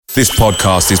This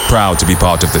podcast is proud to be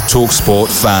part of the TalkSport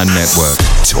Fan Network.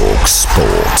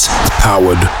 TalkSport.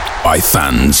 Powered by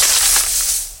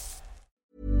fans.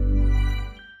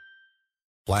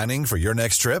 Planning for your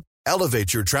next trip?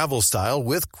 Elevate your travel style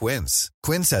with Quince.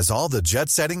 Quince has all the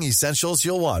jet-setting essentials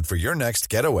you'll want for your next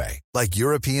getaway, like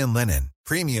European linen,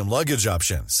 premium luggage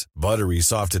options, buttery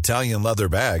soft Italian leather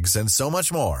bags, and so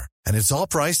much more. And it's all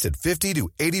priced at 50 to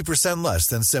 80% less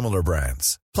than similar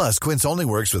brands. Plus, Quince only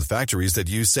works with factories that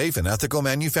use safe and ethical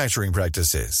manufacturing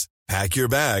practices. Pack your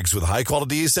bags with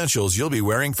high-quality essentials you'll be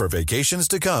wearing for vacations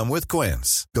to come with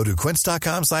Quince. Go to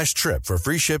quince.com/trip for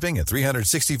free shipping and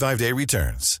 365-day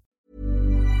returns.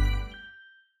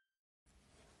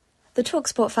 The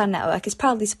TalkSport Fan Network is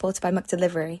proudly supported by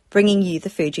McDelivery, bringing you the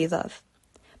food you love.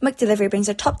 McDelivery brings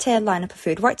a top-tier lineup of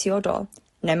food right to your door.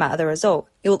 No matter the result,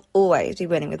 you'll always be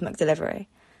winning with McDelivery.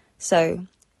 So,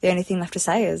 the only thing left to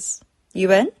say is, you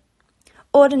win?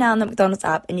 Order now on the McDonald's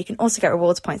app, and you can also get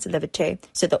rewards points delivered too,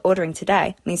 so that ordering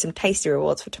today means some tasty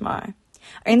rewards for tomorrow.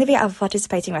 Only via other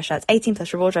participating restaurants, 18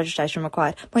 plus rewards registration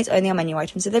required, points only on menu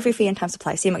items, delivery fee and time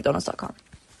supply. See mcdonalds.com.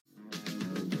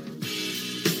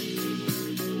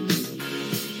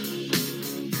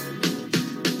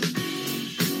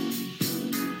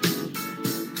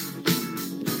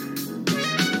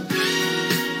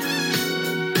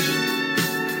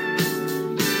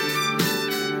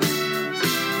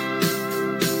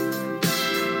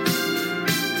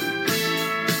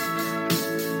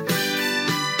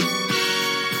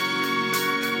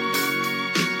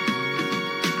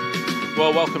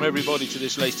 Well, welcome everybody to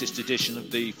this latest edition of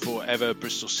the Forever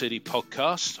Bristol City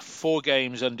podcast. 4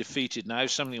 games undefeated now,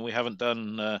 something we haven't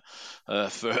done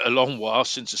for a long while,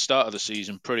 since the start of the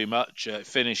season pretty much. It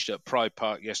finished at Pride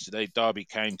Park yesterday. Derby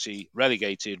County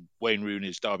relegated, Wayne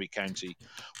Rooney's Derby County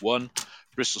 1,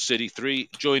 Bristol City 3.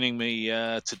 Joining me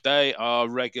today are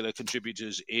regular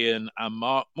contributors Ian and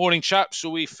Mark. Morning chaps, are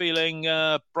we feeling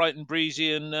bright and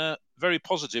breezy and very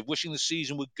positive, wishing the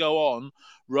season would go on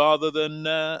rather than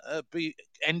be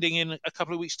ending in a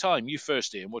couple of weeks' time? You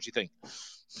first, Ian. What do you think?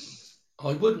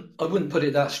 I wouldn't put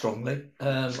it that strongly.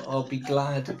 I'll be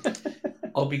glad.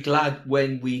 I'll be glad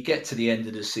when we get to the end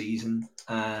of the season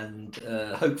and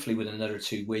hopefully with another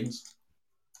 2 wins,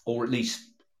 or at least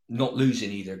not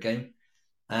losing either game.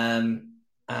 And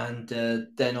then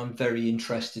I'm very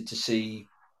interested to see.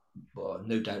 Well,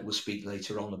 no doubt we'll speak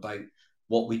later on about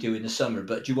what we do in the summer.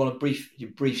 But do you want a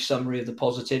brief summary of the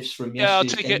positives from yesterday's I'll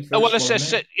take game it. first, Well, let's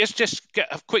just get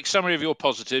a quick summary of your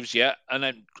positives, and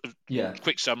then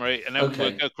quick summary, and then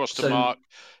we'll go across to Mark,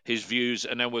 his views,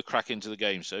 and then we'll crack into the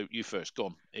game. So you first. Go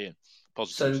on, Ian.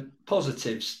 Positives. So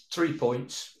positives, 3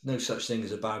 points. No such thing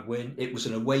as a bad win. It was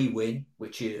an away win,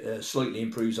 which slightly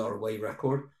improves our away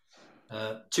record.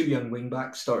 2 young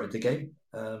wing-backs started the game.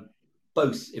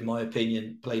 Both, in my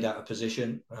opinion, played out of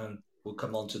position. We'll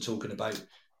come on to talking about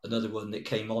another one that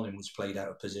came on and was played out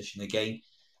of position again.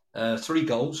 3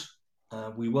 goals.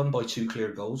 We won by 2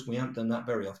 clear goals. We haven't done that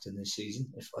very often this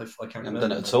season. If I can't remember.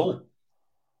 Done it at all.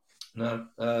 No.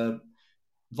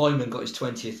 Weimann got his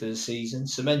 20th of the season.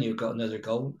 Semenyo got another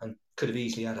goal and could have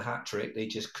easily had a hat-trick. They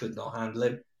just could not handle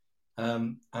him.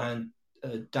 And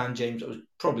Dan James,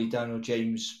 probably Daniel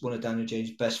James, one of Daniel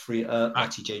James' best free,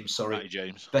 Matty James, sorry. Matty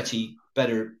James. Best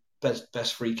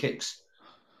free kicks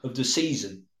of the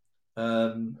season.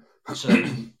 Those are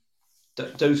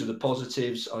the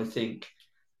positives. I think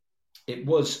it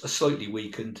was a slightly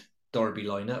weakened Derby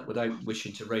lineup, without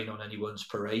wishing to rain on anyone's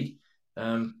parade.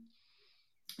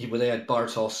 They had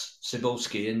Bartosz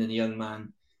Cybulski in, and the young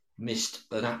man missed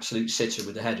an absolute sitter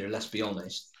with a header, let's be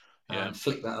honest. And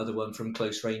flicked that other one from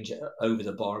close range over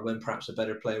the bar when perhaps a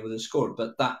better player would have scored.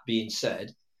 But that being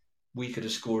said, we could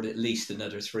have scored at least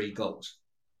another 3 goals.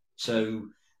 So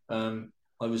I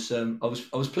was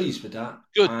pleased with that.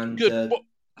 Good.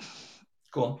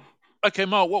 Go on. Okay,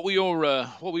 Mark. What were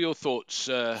your thoughts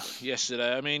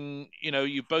yesterday? I mean,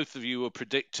 both of you were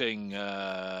predicting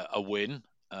a win.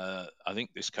 I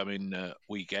think this coming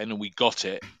weekend, and we got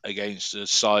it against a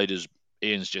side, as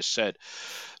Ian's just said,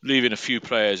 leaving a few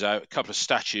players out, a couple of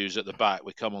statues at the back.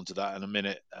 We'll come on to that in a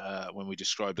minute when we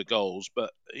describe the goals.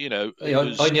 But, I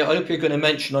hope you're going to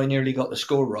mention I nearly got the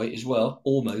score right as well.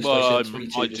 Almost. Well, I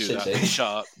might do that. Shut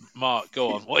up. Mark,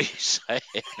 go on. What are you saying?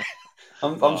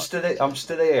 I'm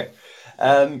still here.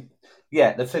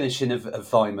 The finishing of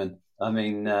Weimann. I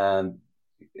mean that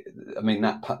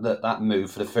move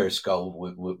for the first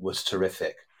goal was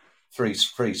terrific. Three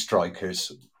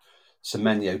strikers,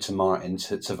 Semenyo to Martin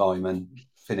to Weimann,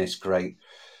 finished great.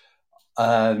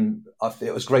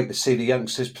 It was great to see the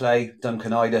youngsters play.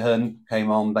 Duncan Idahan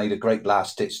came on, made a great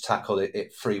last-ditch tackle.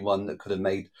 It 3-1 that could have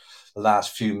made the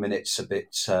last few minutes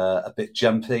a bit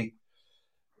jumpy.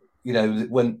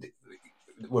 When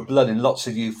we're blooding lots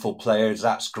of youthful players,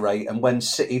 that's great. And when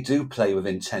City do play with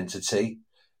intensity,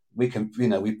 we can,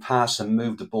 we pass and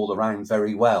move the ball around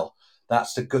very well.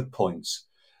 That's the good points.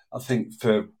 I think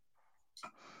for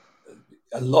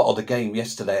a lot of the game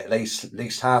yesterday, at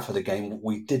least half of the game,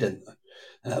 we didn't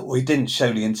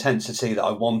show the intensity that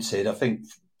I wanted. I think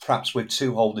perhaps with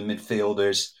two holding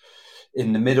midfielders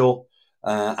in the middle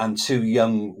and two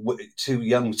young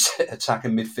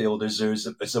attacking midfielders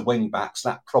as the wing backs,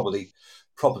 that probably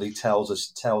tells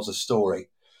a story.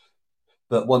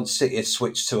 But once City had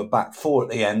switched to a back four at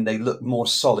the end, they looked more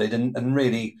solid and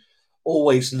really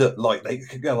always looked like they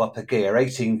could go up a gear.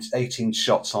 18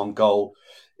 shots on goal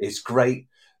is great,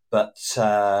 but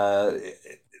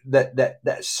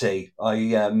let's see.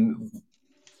 I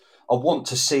want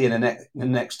to see in the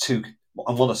next two.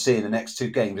 I want to see in the next two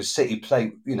games as City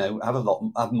play.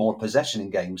 Have more possession in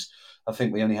games. I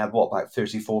think we only had about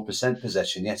 34%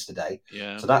 possession yesterday.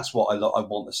 Yeah. So that's what I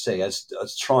want to see as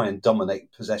try and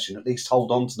dominate possession. At least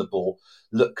hold on to the ball,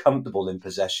 look comfortable in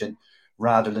possession,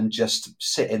 rather than just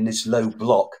sit in this low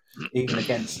block, even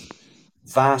against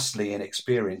vastly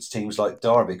inexperienced teams like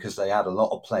Derby, because they had a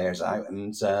lot of players out,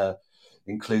 and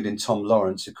including Tom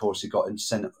Lawrence, of course, who got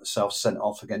himself sent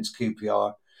off against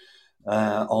QPR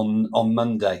on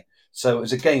Monday. So it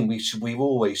was a game we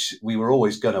were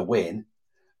always going to win.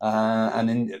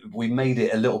 We made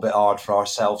it a little bit hard for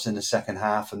ourselves in the second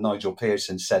half, and Nigel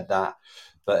Pearson said that.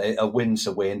 But a win's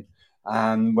a win,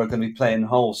 and we're going to be playing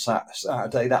Hull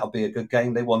Saturday. That'll be a good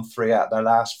game. They won 3 out of their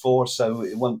last 4, so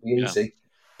it won't be easy.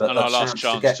 But and our last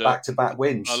chance to get back-to-back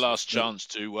wins. Our last chance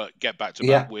to get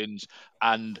back-to-back wins,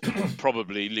 and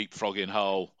probably leapfrogging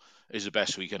Hull is the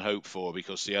best we can hope for,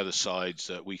 because the other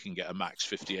sides we can get a max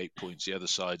 58 points. The other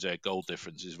sides, their goal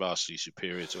difference is vastly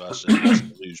superior to us, and us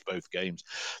to lose both games.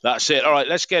 That's it. All right,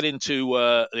 let's get into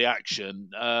the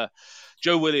action.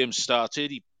 Joe Williams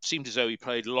started. He seemed as though he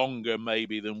played longer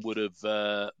maybe than would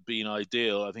have been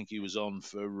ideal. I think he was on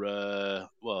for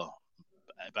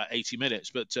about 80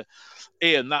 minutes. But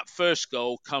Ian, that first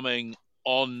goal coming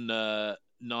on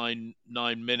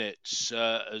 9 minutes,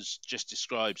 as just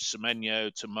described,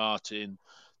 Semenyo to Martin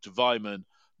to Weimann,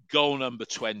 goal number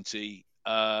 20.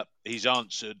 He's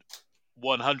answered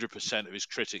 100% of his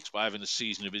critics by having the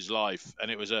season of his life,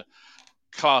 and it was a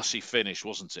classy finish,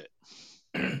 wasn't it?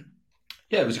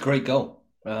 Yeah, it was a great goal.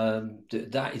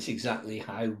 That is exactly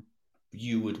how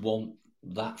you would want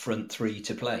that front three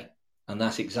to play, and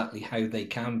that's exactly how they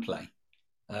can play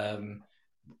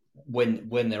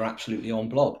when they're absolutely on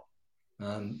blob.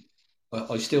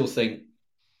 I still think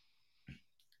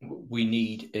we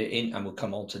need, and we'll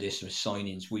come on to this with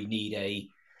signings, we need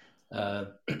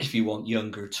if you want,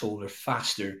 younger, taller,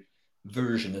 faster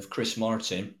version of Chris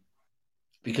Martin,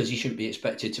 because he shouldn't be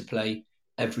expected to play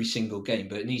every single game,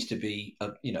 but it needs to be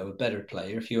a better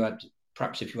player. If you had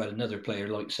another player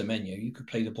like Semenyo, you could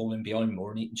play the ball in behind more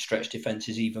and he can stretch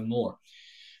defences even more.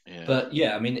 Yeah. But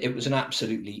yeah, I mean, it was an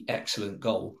absolutely excellent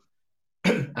goal.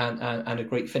 and a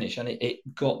great finish, and it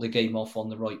got the game off on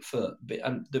the right foot. But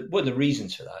one of the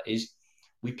reasons for that is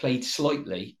we played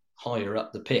slightly higher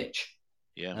up the pitch.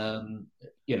 Yeah.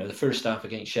 The first half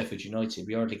against Sheffield United,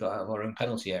 we hardly got out of our own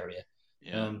penalty area.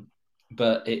 Yeah.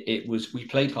 But we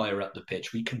played higher up the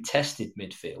pitch. We contested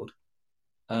midfield,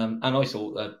 and I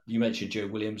thought you mentioned Joe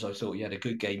Williams. I thought he had a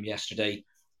good game yesterday,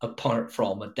 apart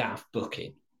from a daft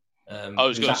booking. I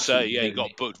was going to say, he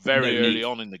got booked very early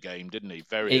on in the game, didn't he?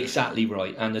 Exactly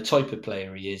right. And the type of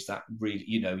player he is, that really,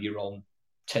 you're on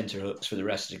tenterhooks for the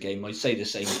rest of the game. I'd say the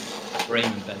same for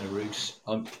Eamon Benarous.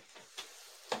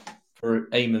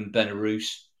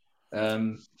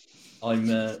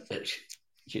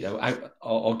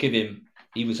 I'll give him.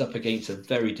 He was up against a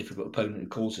very difficult opponent who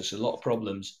caused us a lot of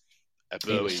problems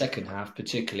in the second half,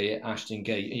 particularly at Ashton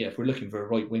Gate. Yeah, if we're looking for a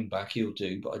right wing back, he'll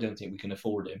do, but I don't think we can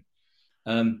afford him.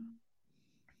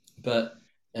 I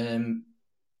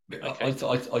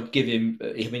thought I'd give him.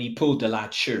 I mean, he pulled the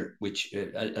lad's shirt, which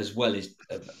as well as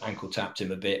ankle tapped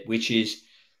him a bit, which is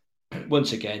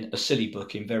once again a silly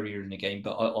booking very early in the game.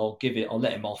 But I'll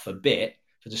let him off a bit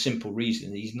for the simple reason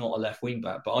that he's not a left wing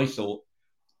back. But I thought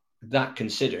that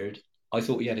considered, I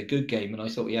thought he had a good game, and I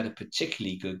thought he had a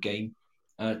particularly good game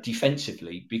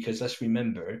defensively, because let's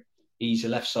remember he's a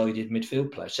left-sided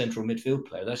midfield player, central midfield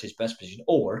player. That's his best position,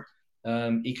 or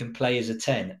he can play as a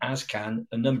 10, as can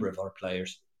a number of our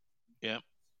players. Yeah.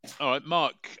 All right,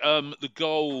 Mark. The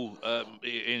goal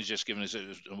Ian's just given us,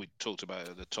 and we talked about it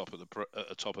at the top of the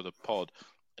pod.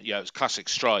 Yeah, it was classic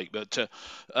strike. But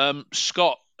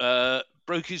Scott,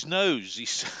 broke his nose. He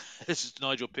says, as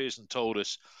Nigel Pearson told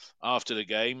us after the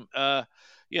game, that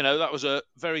was a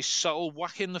very subtle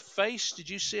whack in the face. Did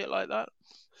you see it like that?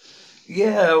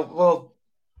 Yeah, well,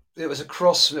 it was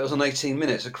on 18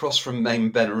 minutes, across from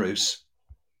Main Benarous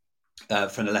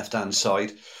from the left-hand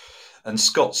side. And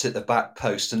Scott's at the back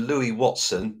post, and Louis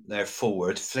Watson, their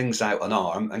forward, flings out an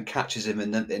arm and catches him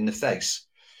in the face.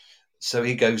 So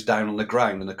he goes down on the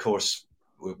ground, and of course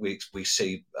we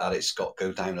see Alex Scott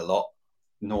go down a lot.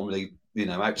 Normally,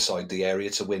 outside the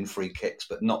area to win free kicks,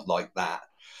 but not like that.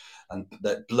 And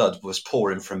that blood was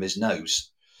pouring from his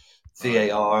nose.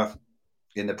 VAR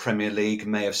in the Premier League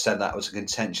may have said that was a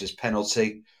contentious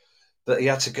penalty. But he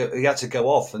had to go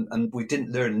off, and we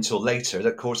didn't learn until later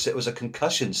that, of course, it was a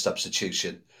concussion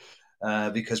substitution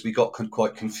because we got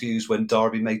quite confused when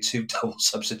Derby made 2 double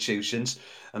substitutions,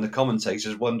 and the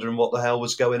commentators wondering what the hell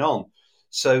was going on.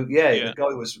 So the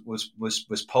guy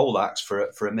was poleaxed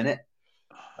for a minute,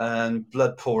 and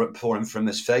blood pouring from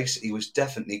his face. He was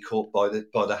definitely caught by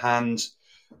the hand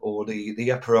or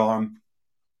the upper arm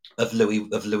of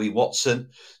Louis Watson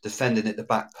defending at the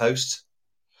back post.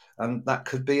 And that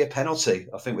could be a penalty.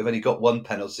 I think we've only got 1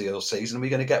 penalty all season.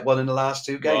 We're going to get one in the last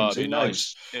 2 games. Who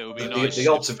knows? It would be nice. The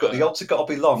odds have got to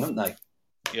be long, haven't they?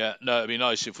 Yeah, no, it'd be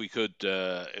nice if we could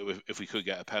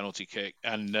get a penalty kick.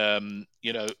 And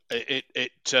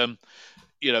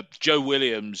Joe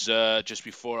Williams, just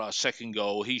before our second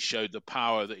goal, he showed the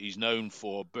power that he's known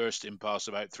for, bursting past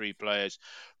about 3 players,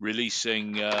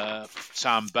 releasing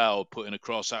Sam Bell, putting a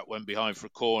cross that went behind for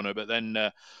a corner. But then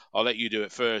I'll let you do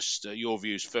it first, your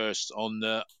views first. On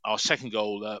our second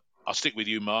goal, I'll stick with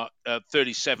you, Mark.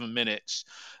 37 minutes.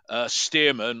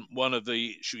 Stearman, one of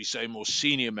the, should we say, more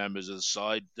senior members of the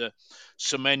side,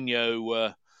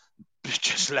 Semenyo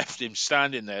just left him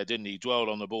standing there, didn't he? Dwelled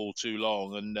on the ball too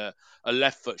long, and a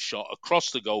left foot shot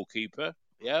across the goalkeeper.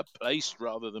 Yeah, placed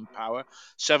rather than power.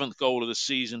 7th goal of the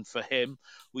season for him.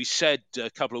 We said a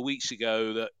couple of weeks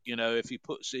ago that, if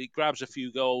he grabs a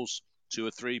few goals, 2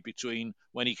 or 3 between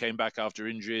when he came back after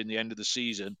injury and the end of the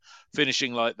season,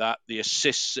 finishing like that, the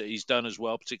assists that he's done as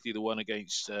well, particularly the one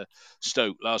against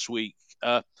Stoke last week.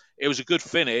 It was a good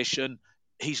finish, and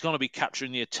he's going to be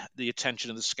capturing the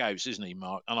attention of the scouts, isn't he,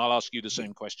 Mark? And I'll ask you the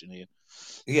same question, Ian.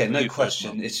 Yeah, no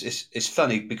question. It's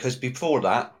funny because before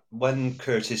that, when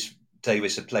Curtis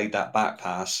Davis had played that back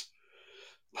pass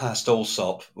past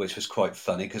Allsop, which was quite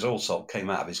funny because Allsop came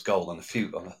out of his goal on a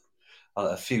few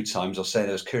times. I was saying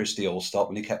it was Kirsty Allsop,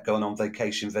 and he kept going on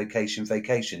vacation.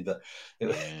 But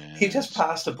he just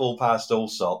passed the ball past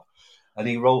Allsop. And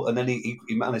he rolled, and then he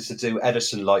managed to do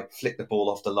Ederson flick the ball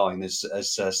off the line as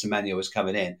Semenyo was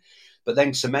coming in. But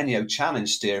then Semenyo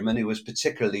challenged Stearman, who was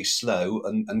particularly slow,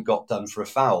 and got done for a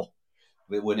foul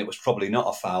when it was probably not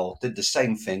a foul. Did the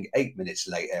same thing 8 minutes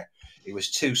later. He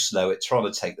was too slow at trying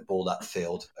to take the ball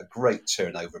upfield. A great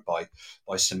turnover by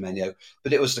Semenyo.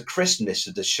 But it was the crispness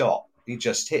of the shot. He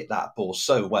just hit that ball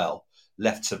so well,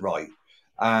 left to right.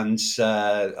 And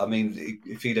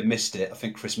if he'd have missed it, I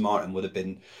think Chris Martin would have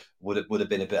been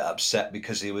a bit upset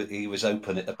because he was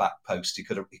open at the back post. He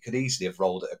could easily have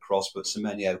rolled it across, but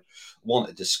Semenyo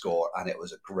wanted to score, and it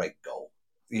was a great goal.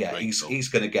 Yeah, he's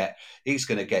going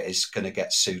to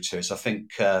get suitors. I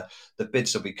think the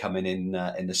bids will be coming in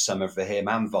the summer for him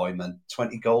and Weimann.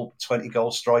 20 goal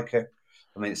striker.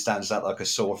 I mean, it stands out like a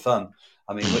sore thumb.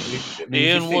 I mean,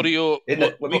 Ian, what are your...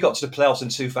 When we got to the playoffs in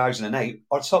 2008,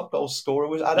 our top goal scorer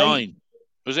was at 9.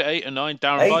 Was it 8 or 9?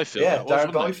 Darren Byfield. Yeah,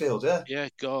 Darren Byfield. Yeah. Yeah,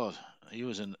 God,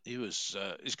 he's a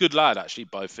good lad actually,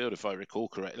 Byfield, if I recall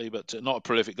correctly, but not a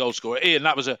prolific goal scorer. Ian,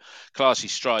 that was a classy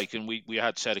strike, and we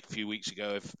had said a few weeks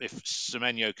ago if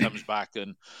Semenyo comes back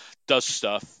and does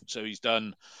stuff, so he's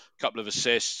done a couple of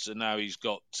assists, and now he's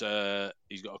got a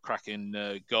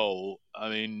cracking goal. I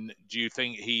mean, do you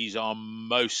think he's our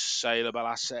most saleable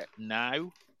asset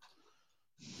now?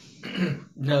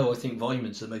 No, I think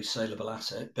Weimann's the most saleable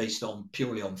asset based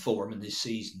purely on form in this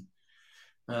season,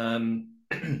 and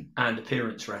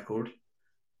appearance record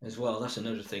as well. That's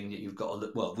another thing that you've got to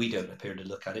look. Well, we don't appear to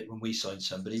look at it when we sign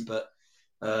somebody, but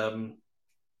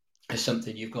it's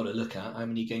something you've got to look at. How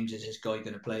many games is this guy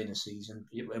going to play in a season?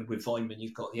 And with Weimann,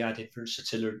 you've got the added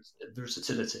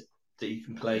versatility that he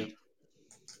can play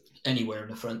anywhere in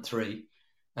the front 3,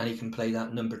 and he can play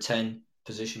that number 10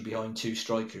 position behind 2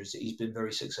 strikers that he's been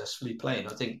very successfully playing.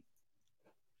 I think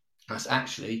that's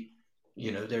actually,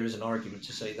 there is an argument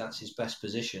to say that's his best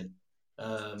position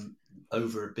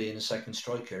over being a second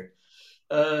striker.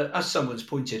 As someone's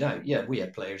pointed out, we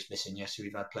had players missing. Yes,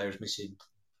 we've had players missing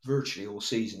virtually all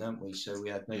season, haven't we? So we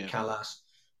had no Callas,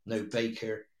 no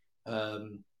Baker,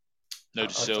 no De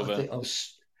Silva.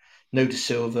 No De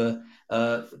Silva.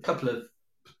 A couple of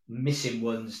missing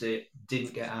ones that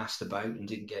didn't get asked about and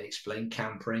didn't get explained.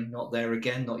 Campering, not there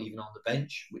again, not even on the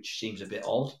bench, which seems a bit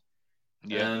odd.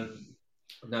 Yeah.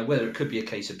 Now, whether it could be a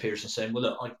case of Pearson saying, well,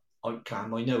 look,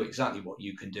 Cam, I know exactly what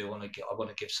you can do. I want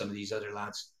to give some of these other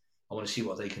lads, I want to see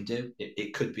what they can do.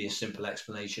 It could be a simple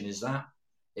explanation as that.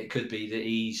 It could be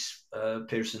that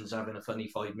Pearson's having a funny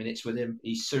 5 minutes with him.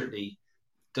 He certainly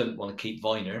doesn't want to keep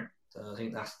Viner. I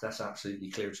think that's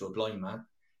absolutely clear to a blind man.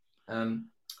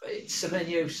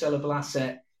 Semenyo, sellable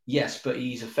asset, yes, but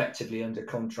he's effectively under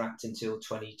contract until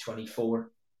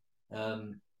 2024.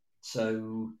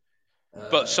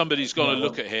 But somebody's got to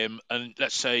look at him, and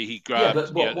let's say he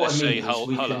grabs. Let's say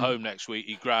Hull at home next week.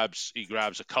 He grabs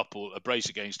a brace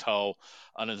against Hull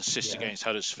and an assist against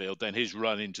Huddersfield. Then his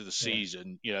run into the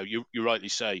season, you rightly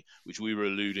say, which we were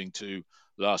alluding to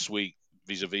last week,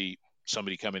 vis-a-vis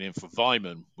somebody coming in for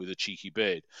Vyman with a cheeky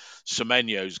bid.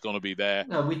 Semenyo's going to be there.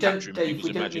 No, we don't, Dave.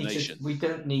 We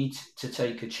don't need to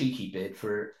take a cheeky bid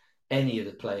for any of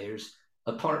the players,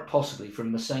 apart possibly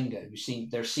from Masengo,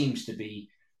 there seems to be.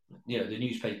 The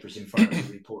newspapers in front of us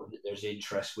reporting that there's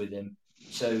interest with him.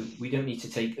 So we don't need to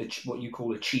take what you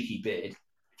call a cheeky bid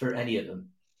for any of them,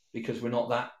 because we're not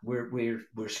that we're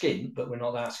skinned, but we're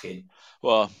not that skinned.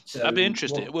 Well, so that'd be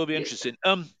interesting. It will be interesting.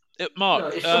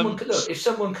 Mark, if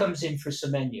someone comes in for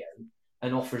Semenyo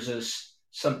and offers us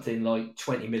something like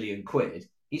 20 million quid,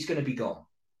 he's going to be gone,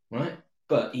 right?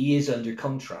 But he is under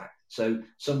contract, so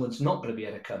someone's not going to be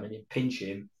able to come in and pinch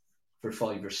him for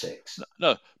 5 or 6.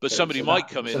 No, but somebody might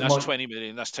come in. That's 20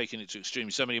 million. That's taking it to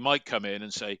extreme. Somebody might come in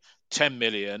and say 10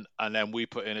 million, and then we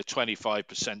put in a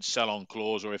 25% sell-on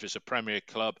clause, or if it's a Premier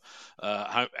club,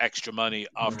 extra money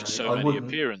after many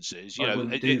appearances.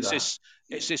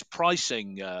 It's this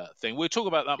pricing thing. We'll talk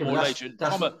about that more later.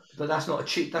 But that's not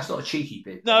a cheeky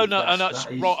bid. No, and that's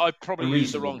wrong. I probably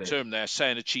used the wrong term there,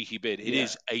 saying a cheeky bid. It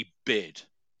is a bid,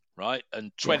 right?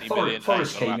 And 20 million.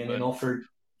 Forest came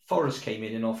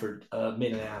in and offered $1.5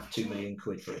 million, 2 million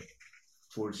quid for it.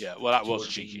 That was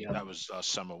cheeky. That was last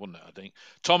summer, wasn't it? I think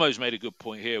Tomo's made a good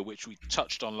point here, which we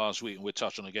touched on last week, and we'll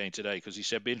touch on again today, because he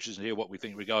said, "Be interested to hear what we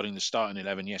think regarding the starting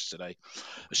 11 yesterday,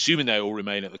 assuming they all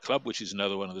remain at the club," which is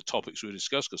another one of the topics we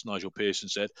discussed. Because Nigel Pearson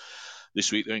said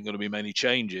this week there ain't going to be many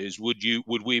changes. Would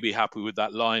we be happy with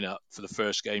that lineup for the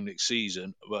first game next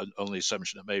season? Well, on the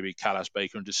assumption that maybe Callas,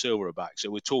 Baker, and De Silva are back. So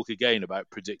we'll talk again about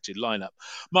predicted lineup.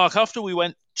 Mark, after we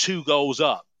went 2 goals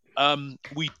up,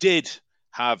 we did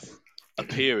have a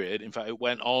period, in fact it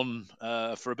went on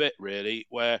for a bit really,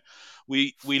 where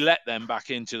we let them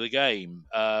back into the game.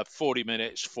 40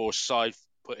 minutes, Forsyth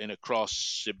put in a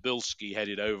cross, Sibilski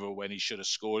headed over when he should have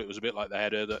scored. It was a bit like the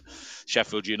header that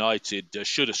Sheffield United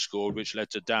should have scored, which led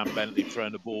to Dan Bentley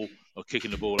throwing the ball or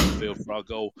kicking the ball upfield for our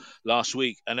goal last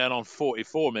week. And then on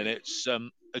 44 minutes,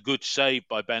 a good save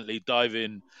by Bentley,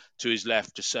 diving to his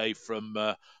left to save from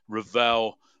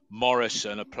Ravel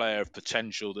Morrison, a player of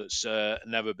potential that's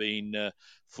never been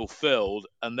fulfilled.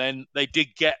 And then they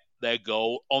did get their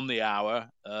goal on the hour.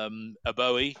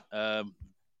 Abowie,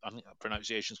 I think that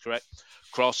pronunciation is correct,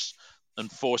 cross, and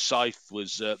Forsyth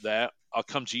was there. I'll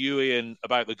come to you, Ian,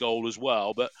 about the goal as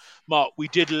well. But, Mark, we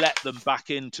did let them back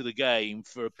into the game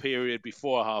for a period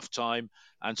before half-time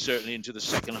and certainly into the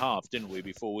second half, didn't we,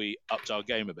 before we upped our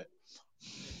game a bit?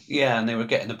 Yeah, and they were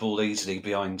getting the ball easily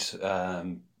behind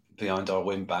our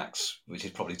wing-backs, which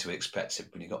is probably to be expected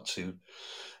when you've got 2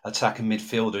 attacking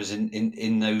midfielders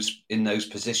in those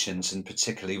positions, and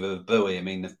particularly with Bowie.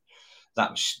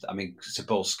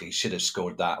 Sibilski should have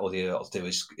scored that. All he ought to do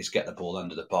is get the ball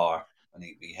under the bar, and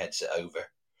he heads it over.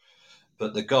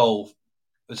 But the goal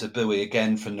was a Bowie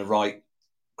again from the right,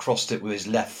 crossed it with his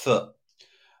left foot,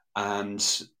 and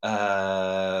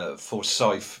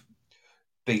Forsyth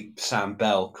beat Sam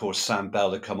Bell. Of course, Sam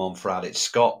Bell had come on for Alex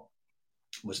Scott,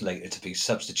 was later to be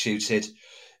substituted,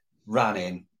 ran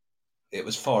in. It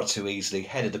was far too easily,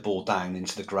 headed the ball down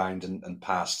into the ground and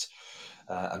passed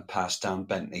down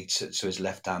Bentley to his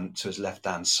left hand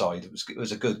side. It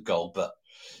was a good goal, but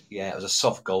yeah, it was a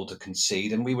soft goal to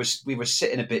concede, and we were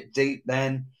sitting a bit deep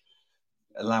then,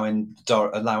 allowing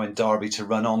Derby to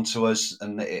run onto us,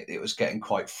 and it was getting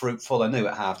quite fruitful. I knew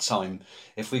at half time,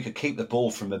 if we could keep the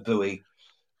ball from Abowie,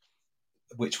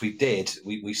 which we did,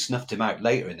 we snuffed him out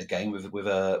later in the game with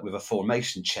a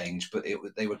formation change. But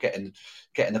they were getting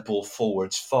the ball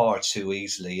forwards far too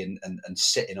easily and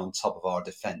sitting on top of our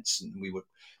defence, and we were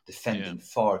defending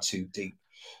far too deep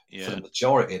for the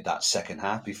majority of that second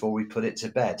half before we put it to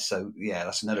bed. So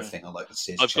that's another thing I'd like to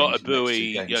see. I've got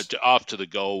Abowie after the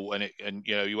goal, and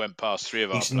you went past 3 of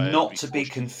our players. He's not to be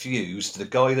confused. The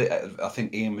guy that I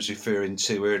think Ian was referring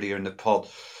to earlier in the pod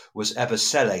was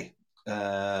Ebosele.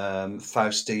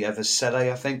 Fausti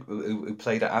Eversele, I think, who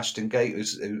played at Ashton Gate,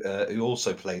 who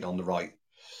also played on the right.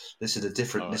 This is a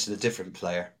different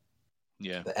player.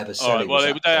 Yeah. But All right.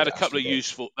 Well, they had a couple of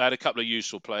useful. They had a couple of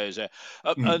useful players there.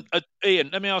 Ian,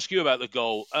 let me ask you about the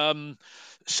goal.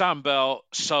 Sam Bell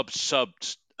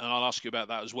subbed, and I'll ask you about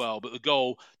that as well. But the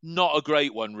goal, not a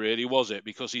great one, really, was it?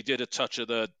 Because he did a touch of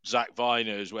the Zach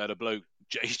Viners where the bloke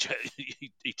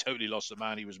he totally lost the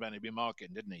man he was meant to be marking,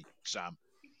 didn't he, Sam?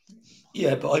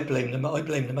 Yeah, but I blame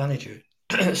the manager.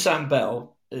 Sam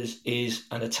Bell is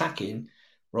an attacking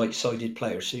right-sided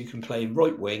player, so you can play him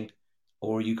right wing,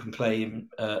 or you can play him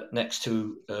next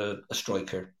to a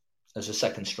striker as a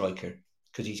second striker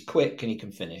because he's quick and he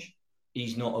can finish.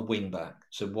 He's not a wing back,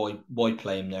 so why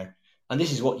play him there? And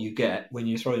this is what you get when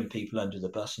you're throwing people under the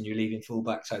bus and you're leaving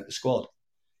fullbacks out the squad.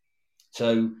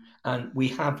 So, and we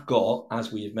have got,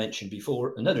 as we have mentioned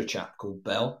before, another chap called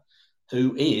Bell,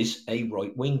 who is a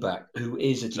right wing back, who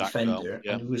is a defender,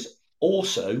 and who is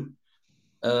also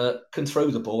can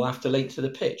throw the ball after length of the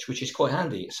pitch, which is quite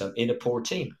handy in a poor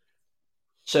team.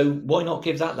 So why not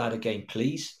give that lad a game,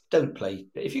 please? Don't play.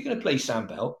 If you're going to play Sam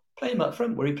Bell, play him up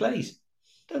front where he plays.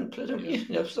 Don't you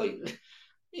know,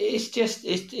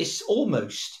 it's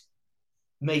almost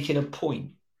making a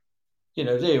point. You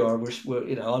know, there you are.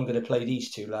 I'm going to play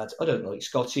these two lads. I don't like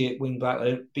Scotty at wing back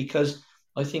because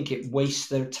I think it wastes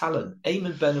their talent.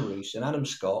 Eamon Benarous and Adam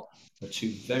Scott are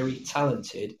two very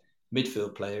talented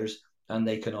midfield players, and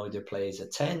they can either play as a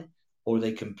 10 or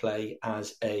they can play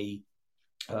as a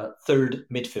third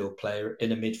midfield player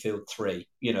in a midfield 3.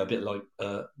 You know, a bit like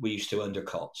we used to under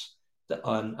Cots.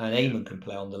 And Eamon can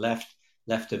play on the left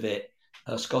of it.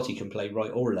 Scotty can play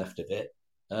right or left of it.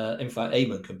 In fact,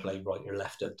 Eamon can play right or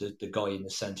left of the guy in the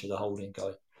centre, the holding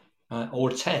guy,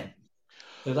 or 10.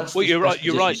 So that's you're right.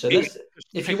 You're right. So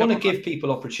if you want to give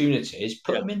people opportunities,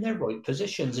 put them in their right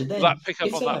positions, and then if they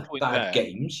have bad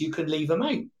games, you can leave them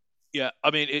out. Yeah,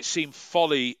 I mean, it seemed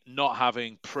folly not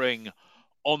having Pring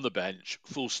on the bench,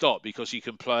 full stop, because he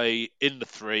can play in the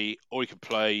 3 or he can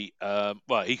play.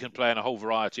 He can play in a whole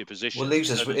variety of positions. Well,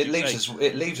 it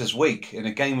leaves us weak in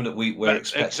a game that we're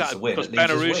expected to win. Because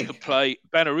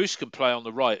Benarous can play on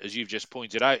the right, as you've just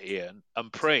pointed out, Ian,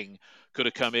 and Pring could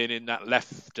have come in that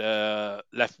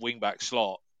left wing back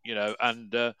slot, you know,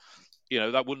 and that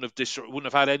wouldn't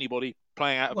have had anybody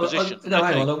playing out of position.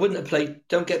 Hang on, I wouldn't have played.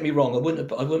 Don't get me wrong, I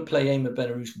wouldn't play Eamon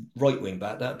Benarous right wing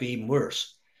back. That'd be even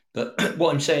worse. But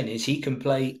what I'm saying is he can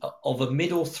play of a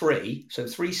middle 3, so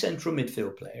 3 central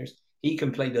midfield players. He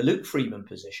can play the Luke Freeman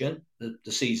position,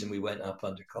 the season we went up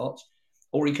under Cots,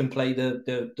 or he can play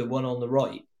the one on the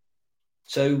right.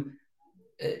 So,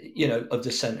 of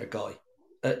the centre guy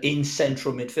in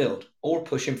central midfield, or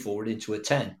push him forward into a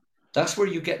 10. That's where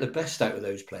you get the best out of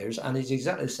those players, and it's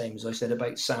exactly the same as I said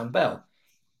about Sam Bell.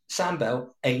 Sam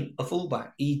Bell ain't a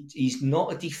fullback. He's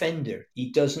not a defender.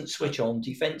 He doesn't switch on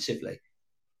defensively.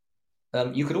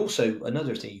 You could also,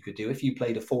 another thing you could do, if you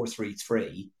played a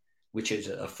 4-3-3, which is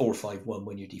a 4-5-1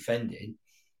 when you're defending,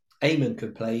 Eamon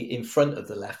could play in front of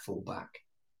the left fullback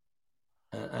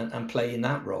and play in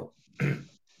that role.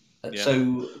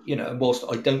 So, and whilst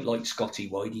I don't like Scotty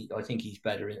Wide, I think he's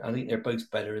better. I think they're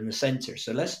both better in the centre.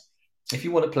 So if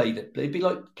you want to play that, it'd be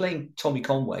like playing Tommy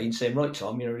Conway and saying, right,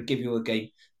 Tom, give you a game,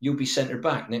 you'll be centre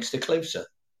back next to Closer.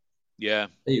 Yeah.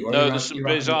 There are some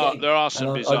bizarre.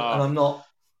 And I'm not.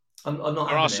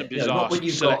 There are some bizarre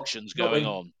selections going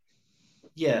on.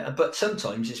 Yeah, but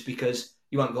sometimes it's because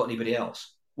you haven't got anybody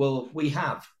else. Well, we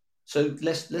have. So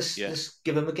let's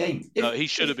give him a game. He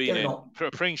should have been in.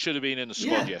 Pring should have been in the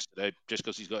squad yesterday, just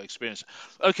because he's got experience.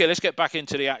 Okay, let's get back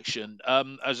into the action. As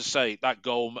I say, that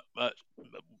goal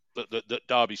that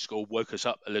Derby scored woke us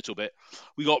up a little bit.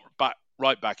 We got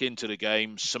right back into the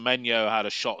game. Semenyo had a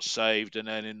shot saved, and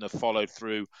then in the follow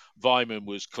through, Weimann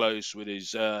was close with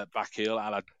his back heel, a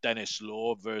la Dennis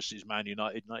Law versus Man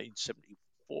United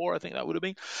 1974, I think that would have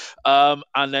been.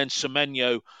 And then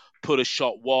Semenyo put a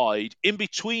shot wide. In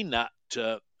between that,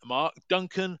 Mark,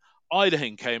 Duncan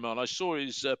Idahan came on. I saw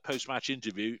his post-match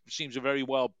interview. Seems a very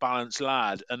well-balanced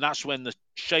lad, and that's when the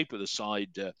shape of the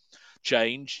side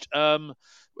changed.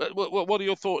 What are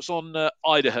your thoughts on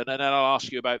Idahan? And then I'll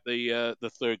ask you about the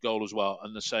third goal as well,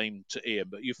 and the same to Ian.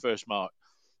 But you first, Mark.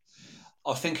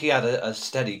 I think he had a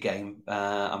steady game.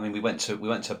 We went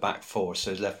to back 4,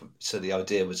 so the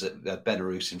idea was that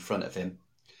Benarous in front of him.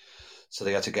 So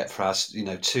they had to get past,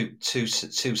 two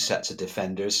sets of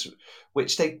defenders,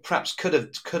 which they perhaps could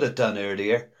have done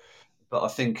earlier. But I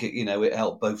think it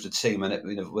helped both the team, and it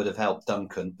would have helped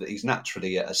Duncan. But he's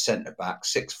naturally a centre back,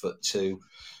 6'2",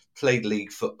 played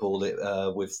league football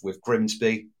with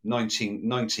Grimsby,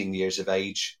 19 years of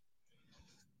age.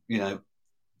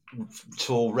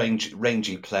 tall,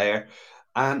 rangy player.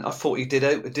 And I thought he did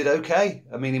okay.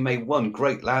 I mean, he made one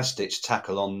great last-ditch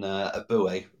tackle on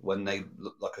Abue when they,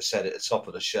 like I said at the top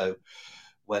of the show,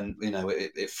 when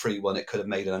it 3-1, it could have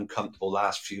made an uncomfortable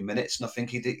last few minutes, and I think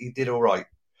he did all right.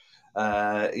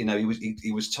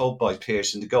 He was told by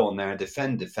Pearson to go on there and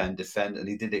defend, and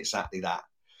he did exactly that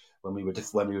when we were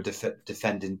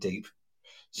defending deep.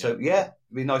 So it'd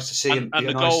be nice to see him. And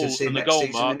the nice goal, to see him and the next goal,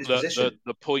 season Mark, in his position.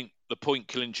 the point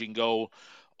clinching goal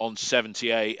on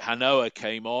 78. Hanoa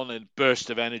came on and burst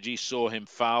of energy, saw him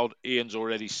fouled. Ian's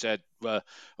already said a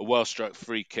well-struck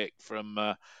free kick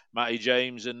from Matty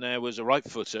James, and there was a right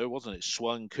footer, wasn't it?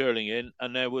 Swung, curling in,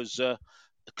 and there was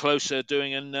Closer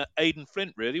doing an Aidan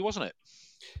Flint, really, wasn't it?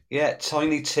 Yeah,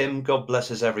 Tiny Tim, God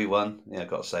blesses everyone. Yeah, I've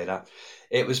got to say that.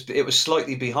 It was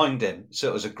slightly behind him, so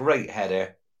it was a great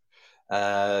header.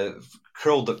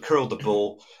 Curled the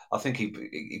ball. I think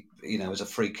he it was a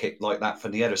free kick like that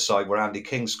from the other side where Andy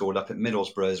King scored up at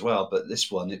Middlesbrough as well. But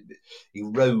this one, he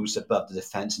rose above the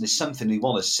defence, and it's something we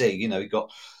want to see. He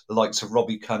got the likes of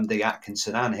Robbie Cundy,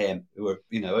 Atkinson, and him, who are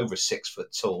over 6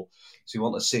 foot tall. So we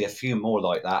want to see a few more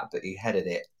like that. But he headed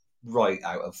it right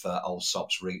out of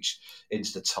Allsop's reach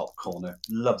into the top corner.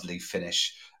 Lovely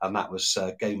finish, and that was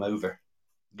game over.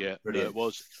 Yeah, it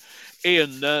was.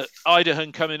 Ian,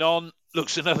 Idahan coming on.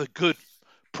 Looks another good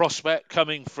prospect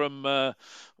coming from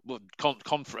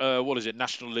what is it,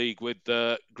 National League with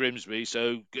Grimsby.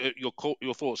 So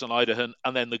your thoughts on Idahan,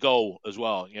 and then the goal as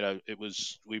well.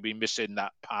 We've been missing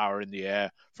that power in the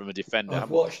air from a defender. I've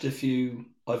watched a few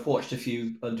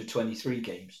under-23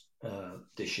 games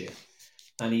this year,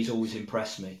 and he's always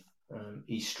impressed me.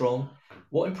 He's strong.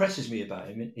 What impresses me about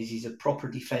him is he's a proper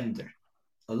defender.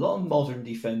 A lot of modern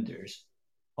defenders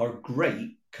are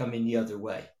great coming the other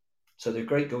way. So they're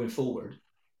great going forward,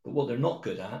 but what they're not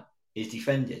good at is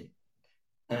defending.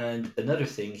 And another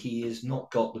thing, he has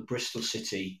not got the Bristol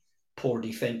City poor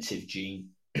defensive gene.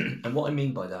 And what I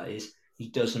mean by that is he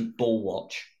doesn't ball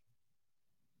watch.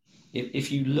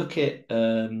 If you look at,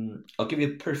 I'll give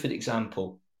you a perfect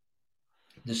example.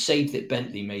 The save that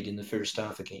Bentley made in the first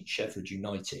half against Sheffield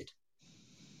United.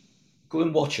 Go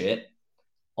and watch it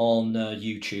on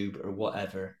YouTube or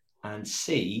whatever and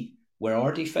see where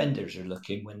our defenders are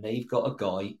looking when they've got a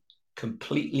guy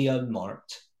completely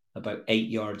unmarked about 8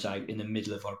 yards out in the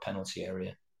middle of our penalty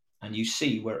area. And you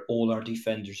see where all our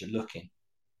defenders are looking.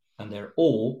 And they're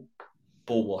all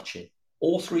ball watching.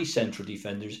 All 3 central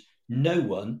defenders, no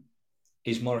one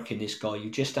is marking this guy. You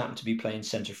just happen to be playing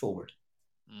centre forward.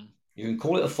 Mm. You can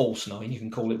call it a false 9. You can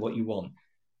call it what you want.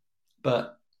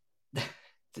 But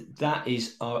that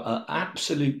is an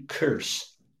absolute curse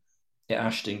at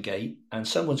Ashton Gate, and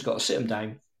someone's got to sit them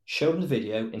down, show them the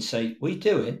video, and say, "What are you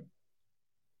doing?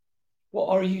 What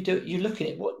are you doing? You're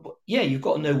looking at what? Yeah, you've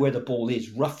got to know where the ball is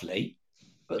roughly,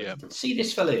 but see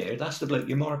this fella here. That's the bloke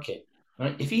you're marking,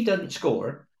 right? If he doesn't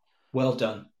score, well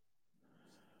done,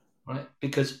 right?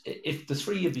 Because if the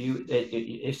 3 of you,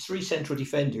 if 3 central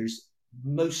defenders,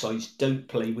 most sides don't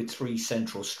play with 3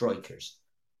 central strikers,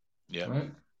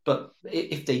 right? But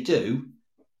if they do,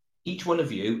 each one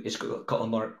of you has got to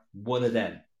mark one of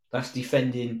them. That's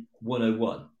defending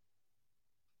 101.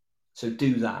 So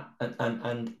do that.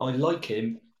 And I like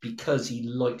him because he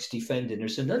likes defending.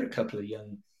 There's another couple of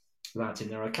young lads in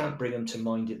there. I can't bring them to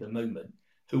mind at the moment,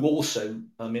 who also,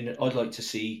 I'd like to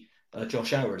see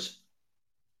Josh Hours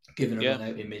giving a run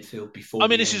out in midfield before.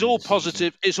 This is all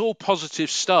positive. It's all positive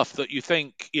stuff that you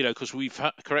think, because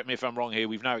correct me if I'm wrong here,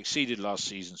 we've now exceeded last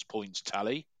season's points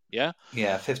tally. Yeah?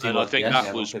 Yeah, 51. And I think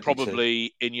that was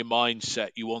probably in your mindset.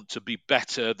 You want to be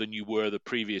better than you were the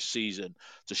previous season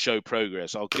to show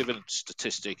progress. I'll give a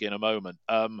statistic in a moment.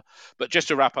 But just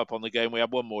to wrap up on the game, we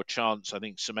had one more chance. I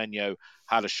think Semenyo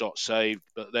had a shot saved,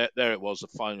 but there it was, the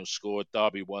final score.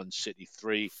 Derby 1, City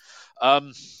 3. A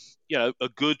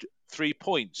good 3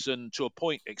 points, and to a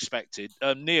point expected.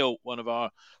 Neil, one of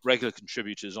our regular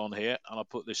contributors on here, and I'll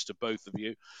put this to both of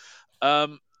you.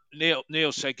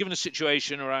 Neil said, given the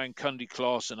situation around Cundy,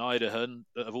 Klaas and Idahan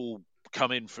that have all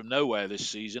come in from nowhere this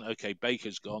season, okay,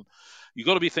 Baker's gone, you've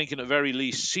got to be thinking at very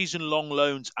least season-long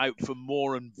loans out for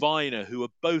Moore and Viner, who are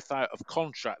both out of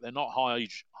contract. They're not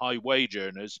high wage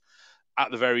earners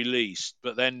at the very least.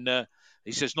 But then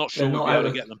he says, not sure we'll be able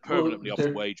to get them permanently off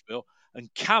the wage bill. And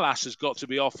Callas has got to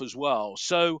be off as well.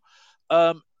 So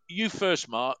you first,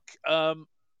 Mark.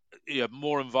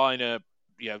 Moore and Viner,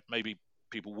 maybe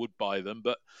people would buy them,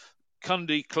 but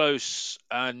Cundy, Close,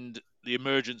 and the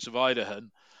emergence of Idahan,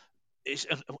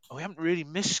 we haven't really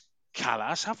missed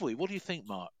Callas, have we? What do you think,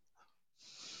 Mark?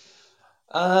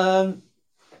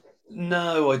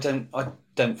 No, I don't. I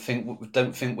don't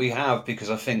think we have, because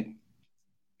I think,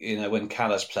 when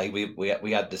Callas played,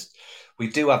 we had this. We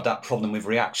do have that problem with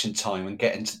reaction time and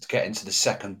getting to the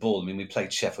second ball. I mean, we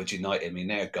played Sheffield United. I mean,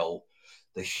 their goal,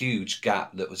 the huge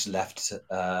gap that was left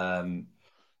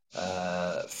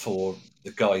for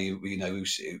the guy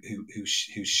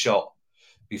who shot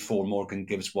before Morgan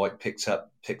Gibbs White picked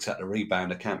up the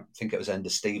rebound. I can't think it was Enda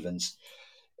Stevens.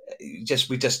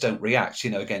 We just don't react,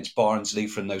 against Barnsley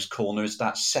from those corners.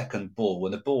 That second ball,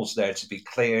 when the ball's there to be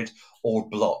cleared or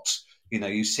blocked,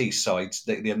 you see sides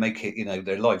they make it,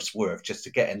 their life's worth just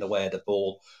to get in the way of the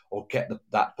ball or get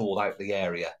that ball out of the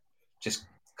area. Just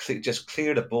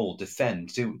clear the ball,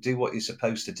 defend, do what you're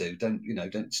supposed to do.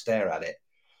 Don't stare at it.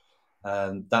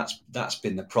 That's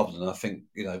been the problem. I think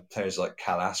players like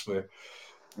Callas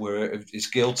is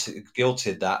guilty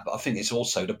of that, but I think it's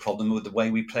also the problem with the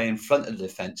way we play in front of the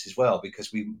defence as well,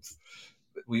 because we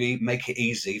make it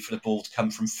easy for the ball to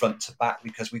come from front to back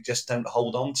because we just don't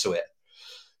hold on to it.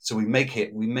 So we make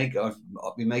it hard.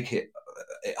 We make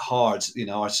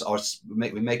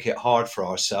it hard for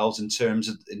ourselves in terms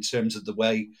of the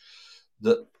way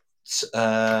that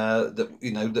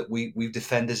that we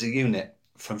defend as a unit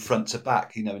from front to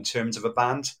back. In terms of a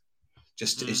band,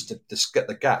 it's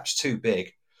the gap's too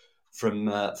big from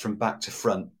back to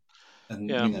front, and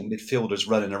midfielders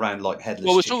running around like headless.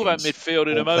 Well, we'll talk about midfield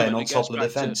in a moment. Playing on top of the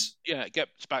defence. It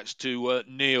gets back to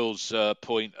Neil's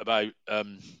point about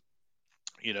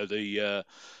the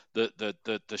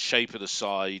shape of the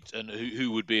side and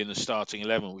who would be in the starting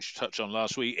 11, which we touched on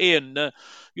last week. Ian,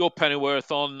 your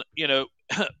pennyworth on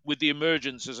with the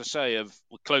emergence, as I say, of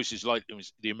Close is like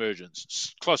the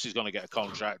emergence. Close is going to get a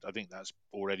contract. I think that's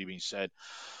already been said.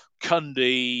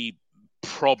 Cundy,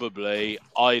 probably.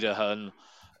 Idahan,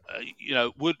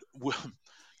 would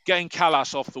getting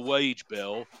Callas off the wage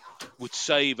bill would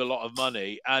save a lot of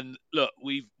money. And look,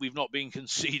 we've not been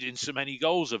conceding so many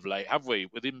goals of late, have we?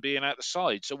 With him being out the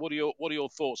side. So what are your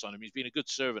thoughts on him? He's been a good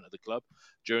servant of the club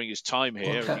during his time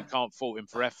here, and you can't fault him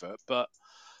for effort. But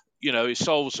it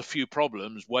solves a few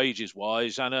problems wages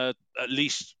wise, and at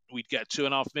least we'd get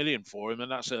 $2.5 million for him,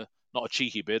 and that's not a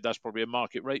cheeky bid. That's probably a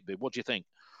market rate bid. What do you think?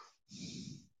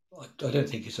 I don't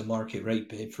think it's a market rate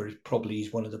bid for. Probably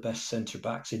he's one of the best centre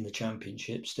backs in the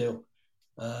Championship still.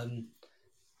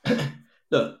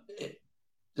 Look,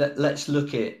 let's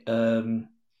look at the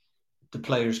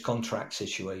player's contract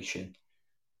situation.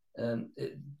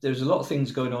 There's a lot of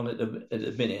things going on at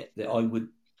the minute that I would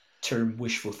term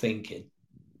wishful thinking.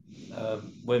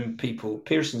 When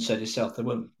Pearson said himself, there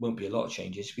won't be a lot of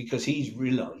changes because he's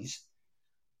realised,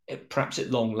 perhaps at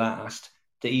long last,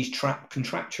 that he's trapped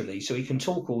contractually, so he can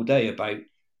talk all day about,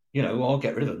 I'll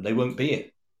get rid of them. They won't be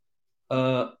it.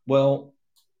 Well,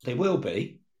 they will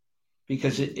be,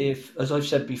 because if, as I've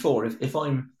said before, if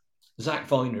I'm Zach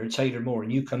Viner, Taylor Moore,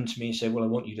 and you come to me and say, well, I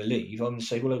want you to leave, I'm going to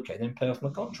say, well, okay, then pay off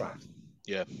my contract.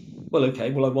 Yeah. Well,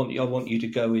 okay, well, I want you to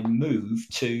go and move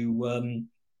to.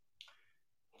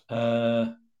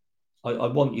 I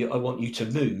want you to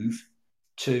move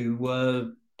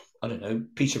to I don't know,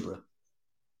 Peterborough.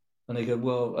 And they go,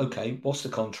 well, okay, what's the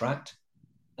contract?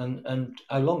 And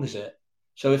how long is it?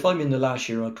 So if I'm in the last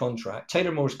year on contract,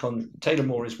 Taylor Moore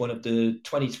is one of the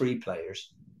 23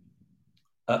 players.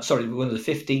 One of the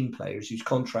 15 players whose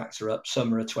contracts are up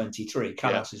summer of 23.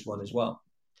 Callas is one as well.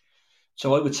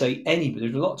 So I would say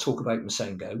there's a lot of talk about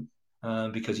Masengo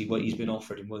because he's been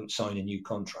offered and won't sign a new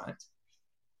contract.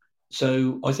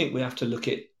 So I think we have to look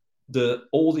at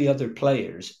all the other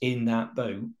players in that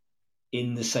boat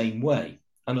in the same way.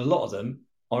 And a lot of them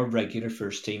are regular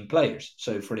first team players.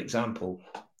 So, for example,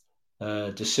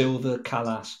 De Silva,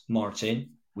 Callas, Martin.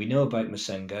 We know about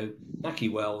Masengo. Naki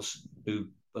Wells, who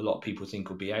a lot of people think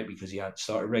will be out because he hadn't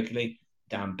started regularly.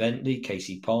 Dan Bentley,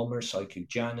 Casey Palmer, Saiku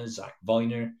Jana, Zach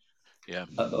Viner. Yeah.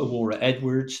 Aurora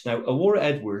Edwards. Now, Aurora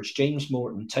Edwards, James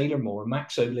Morton, Taylor Moore,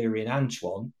 Max O'Leary and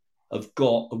Antoine have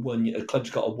got a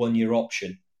club's got a 1-year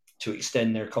option to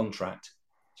extend their contract.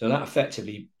 So that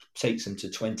effectively takes them to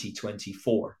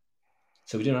 2024.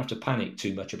 So we don't have to panic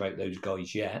too much about those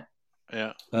guys yet.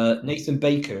 Yeah. Nathan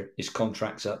Baker, his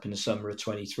contract's up in the summer of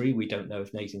 23. We don't know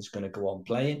if Nathan's going to go on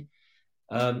playing.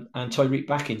 And Tyreek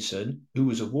Backinson, who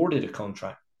was awarded a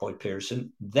contract by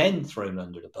Pearson, then thrown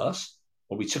under the bus,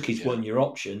 or we took his 1-year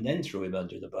option, then threw him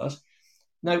under the bus.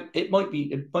 Now, it might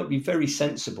be very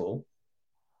sensible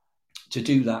to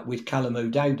do that with Callum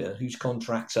O'Dowda, whose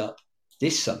contract's up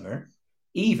this summer,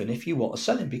 even if you want to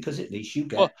sell him, because at least you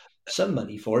get some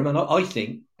money for him. And I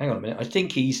think, hang on a minute, I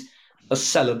think he's a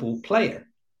sellable player.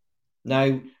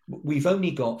 Now, we've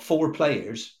only got 4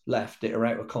 players left that are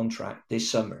out of contract this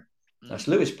summer. That's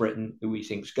Lewis Britton, who we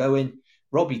think's going,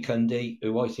 Robbie Cundy,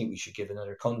 who I think we should give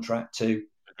another contract to.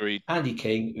 Agreed. Andy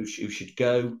King, who should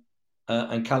go,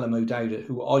 and Callum O'Dowda,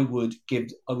 who I would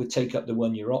take up the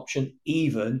 1 year option,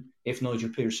 even if Nigel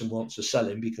Pearson wants to sell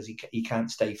him because he can't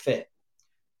stay fit.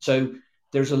 So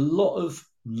there's a lot of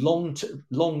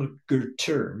longer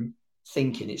term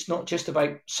thinking. It's not just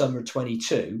about summer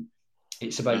 22;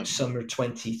 it's about summer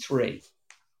 23.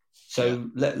 So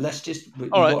let's just.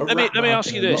 All right. Let me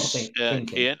ask you this,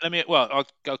 Ian.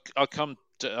 I'll come.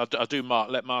 I'll do Mark.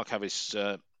 Let Mark have his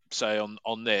say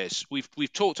on this.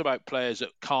 We've talked about players that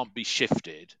can't be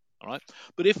shifted. All right.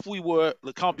 But if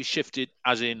that can't be shifted,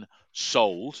 as in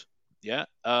sold, yeah.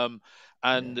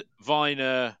 And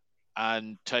Viner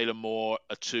and Taylor Moore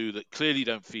are two that clearly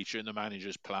don't feature in the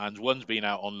manager's plans. One's been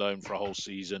out on loan for a whole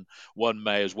season. One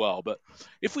may as well. But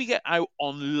if we get out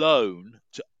on loan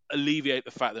to alleviate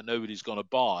the fact that nobody's going to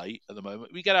buy at the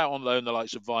moment, we get out on loan the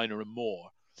likes of Viner and Moore.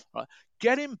 Right?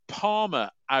 Getting Palmer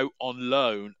out on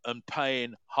loan and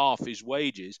paying half his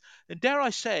wages, and dare I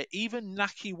say it, even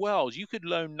Nahki Wells, you could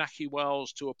loan Nahki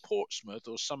Wells to a Portsmouth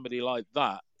or somebody like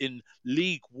that in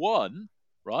League One,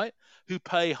 right? Who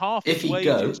pay half his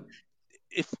wages. Go.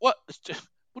 What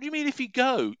do you mean if he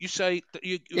go? You say that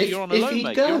you're on a loan,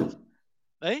 mate. Go.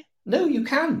 Eh? No, you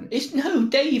can. No,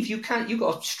 Dave, you can't. You've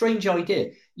got a strange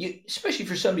idea. Especially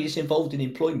for somebody that's involved in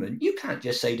employment, you can't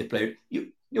just say to the player,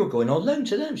 you're going on loan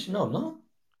to them. So, no, I'm not.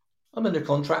 I'm under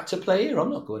contract to play here.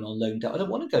 I'm not going on loan. I don't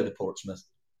want to go to Portsmouth.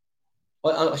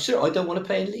 I don't want to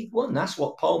play in League One. That's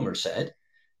what Palmer said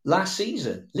last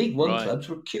season. League One clubs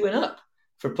were queuing up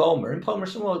for Palmer, and Palmer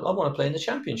said, well, I want to play in the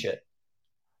Championship.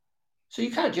 So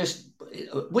you can't just,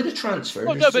 with a transfer...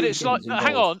 Well, no, but it's like,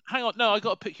 hang on. No, I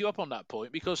got to pick you up on that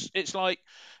point, because it's like,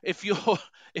 if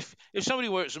somebody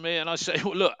works for me and I say,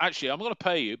 well, look, actually, I'm going to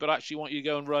pay you, but actually want you to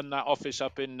go and run that office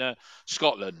up in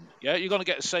Scotland. Yeah, you're going to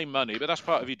get the same money, but that's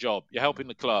part of your job. You're helping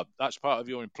the club. That's part of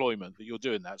your employment that you're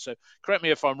doing that. So correct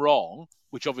me if I'm wrong,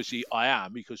 which obviously I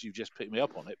am because you've just picked me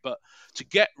up on it. But to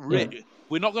get rid,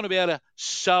 we're not going to be able to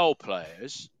sell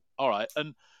players. All right.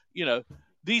 And,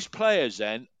 these players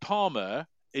then, Palmer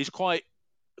is quite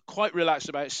relaxed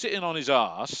about sitting on his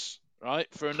arse, right,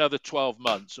 for another 12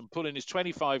 months and pulling his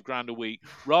 25 grand a week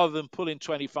rather than pulling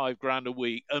 25 grand a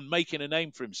week and making a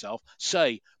name for himself,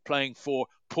 say, playing for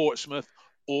Portsmouth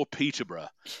or Peterborough.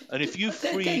 And if you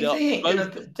freed up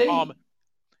both Palmer,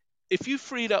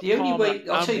 the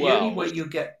only way you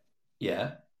get,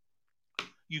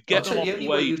 you get them off the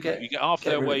wage. You get half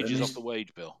their wages off the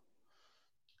wage bill.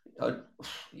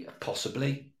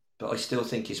 Possibly, but I still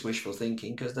think it's wishful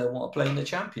thinking because they want to play in the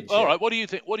Championship. All right, what do you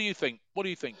think?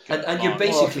 And you're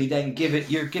basically then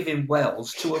giving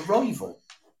Wells to a rival,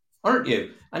 aren't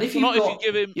you? And if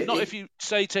if you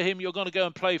say to him you're going to go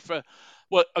and play for,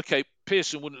 well, okay,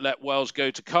 Pearson wouldn't let Wells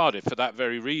go to Cardiff for that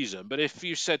very reason. But if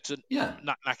you said to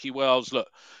Nahki Wells, look,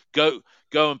 go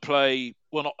and play,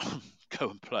 well, not go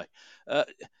and play.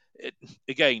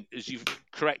 Again, as you've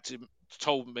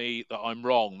told me that I'm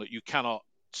wrong, that you cannot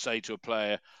say to a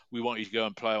player, we want you to go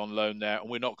and play on loan there, and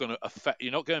we're not going to affect,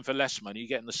 you're not going for less money, you're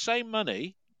getting the same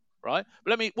money, right?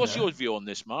 But what's your view on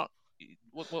this, Mark?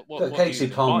 Casey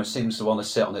Palmer seems to want to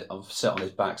sit on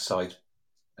his backside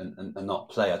and not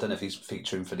play. I don't know if he's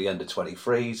featuring for the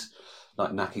under-23s,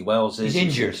 like Nahki Wells is. He's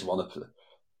injured.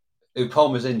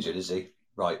 Palmer's injured, is he?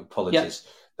 Right, apologies.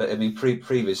 Yeah. But I mean,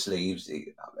 previously,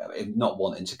 he not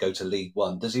wanting to go to League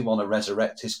One. Does he want to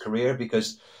resurrect his career?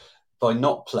 Because by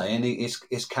not playing,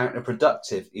 it's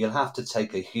counterproductive. He'll have to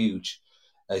take a huge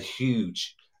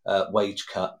wage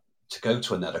cut to go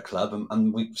to another club,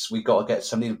 and we got to get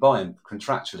somebody to buy him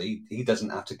contractually. He doesn't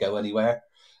have to go anywhere,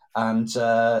 and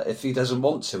if he doesn't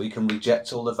want to, he can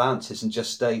reject all advances and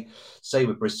just stay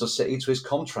with Bristol City to his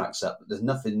contract's up. There's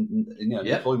nothing,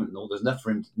 employment and all. There's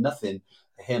nothing.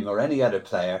 Him or any other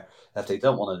player, if they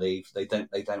don't want to leave, they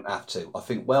don't have to. I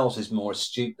think Wells is more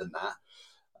astute than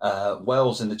that.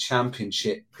 Wells in the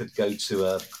Championship could go to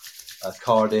a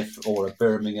Cardiff or a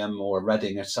Birmingham or a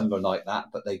Reading or somewhere like that,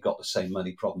 but they've got the same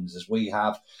money problems as we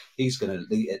have. He's going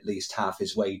to at least half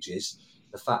his wages.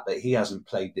 The fact that he hasn't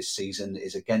played this season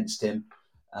is against him,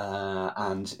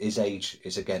 and his age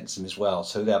is against him as well.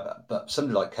 So, but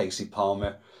somebody like Casey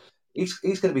Palmer, he's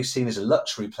going to be seen as a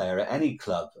luxury player at any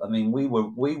club. I mean, we were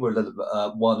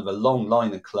one of a long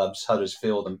line of clubs,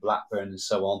 Huddersfield and Blackburn and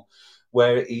so on,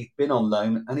 where he'd been on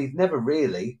loan and he'd never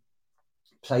really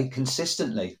played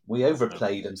consistently. We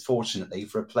overplayed, unfortunately,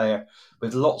 for a player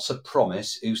with lots of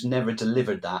promise who's never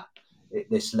delivered that at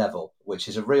this level, which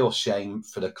is a real shame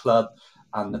for the club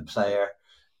and the player.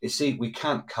 You see, we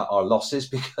can't cut our losses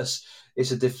because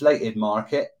it's a deflated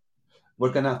market.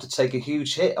 We're going to have to take a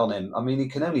huge hit on him. I mean, he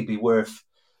can only be worth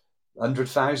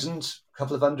 100,000, a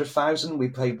couple of 100,000. We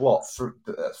paid what for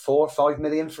 4 or 5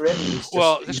 million for him.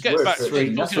 Let's get back to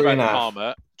talking about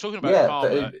Palmer. Talking about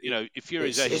Palmer, if you're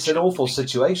his agent, it's an awful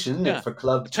situation, isn't it, for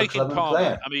club and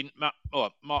player? I mean,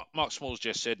 Mark Smalls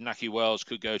just said Nahki Wells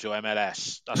could go to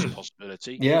MLS. That's a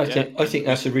possibility. I think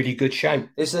that's a really good shout.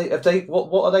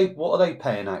 What are they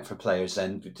paying out for players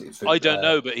then? I don't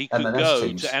know, but he could MLS go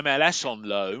teams. to MLS on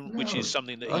loan, which is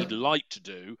something that he'd like to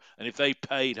do. And if they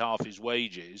paid half his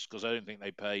wages, because I don't think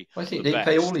they pay. I think they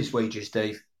pay all his wages,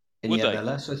 Dave. In the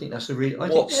MLS, I think that's a really.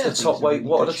 What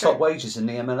are the top wages in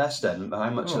the MLS then? How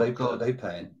much are they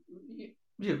paying?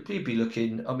 You'd be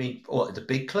looking. I mean, the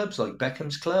big clubs like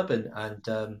Beckham's club and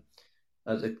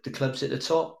the clubs at the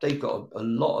top, they've got a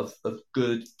lot of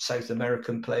good South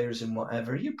American players and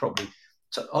whatever. You probably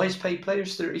highest paid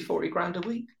players 30-40 grand a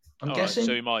week. I'm guessing.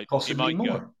 So he might more.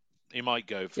 Go. He might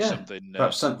go for something.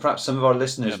 Perhaps some of our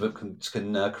listeners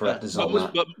can correct us on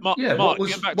that. But Mark, what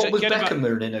was Beckham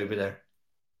earning over there?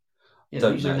 I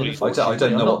don't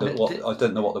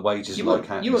know what the wages are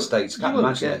like out in the States. Can't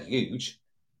imagine they're huge.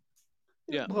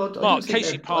 Yeah, Mark,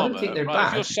 Casey Palmer. Right,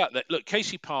 if you're sat there, look,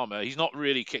 Casey Palmer. He's not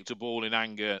really kicked a ball in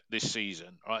anger this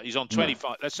season. Right, he's on 25.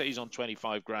 No. Let's say he's on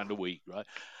 25 grand a week. Right,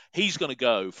 he's going to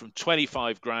go from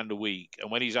 25 grand a week, and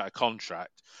when he's out of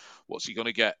contract, what's he going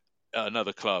to get at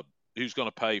another club? Who's going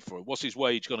to pay for it? What's his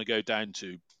wage going to go down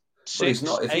to? 6, he's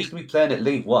not. If he's going to be playing at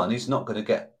League One, he's not going to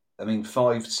get. I mean,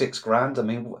 5-6 grand. I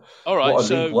mean, all right.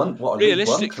 So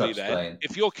realistically, then, playing?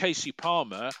 If you're Casey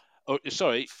Palmer,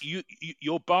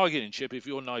 your bargaining chip, if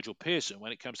you're Nigel Pearson,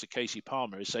 when it comes to Casey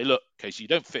Palmer, is say, look, Casey, you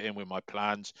don't fit in with my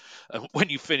plans. When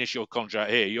you finish your contract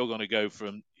here, you're going to go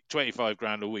from 25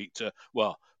 grand a week to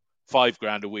 5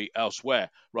 grand a week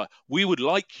elsewhere. Right? We would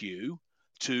like you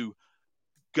to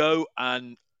go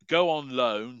on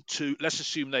loan to. Let's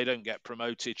assume they don't get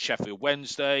promoted. Sheffield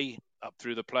Wednesday. Up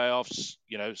through the playoffs,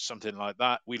 something like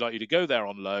that. We'd like you to go there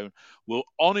on loan. We'll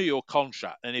honour your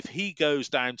contract. And if he goes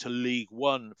down to League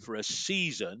One for a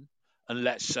season, and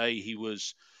let's say he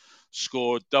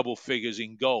scored double figures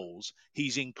in goals,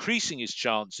 he's increasing his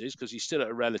chances, because he's still at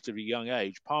a relatively young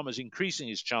age. Palmer's increasing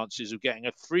his chances of getting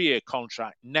a 3-year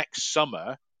contract next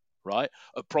summer, right?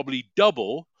 At probably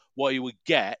double what he would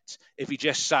get if he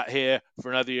just sat here for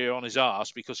another year on his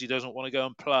arse because he doesn't want to go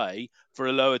and play for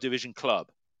a lower division club.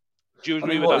 Do you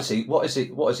agree with that? What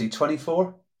is he?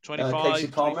 24? 25, Casey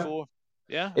Palmer? 24.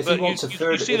 Yeah. If he wants to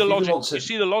further, you see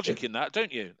the logic in that,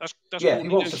 don't you? That's if he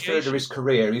wants to further his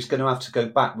career, he's going to have to go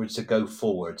backwards to go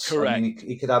forwards. Correct. I mean,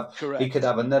 he could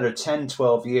have another 10,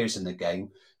 12 years in the game,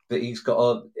 but he's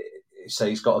got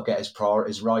to get his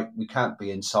priorities right. We can't be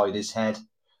inside his head.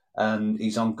 And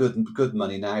he's on good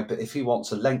money now. But if he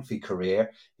wants a lengthy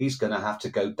career, he's going to have to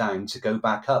go down to go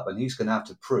back up, and he's going to have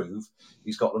to prove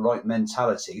he's got the right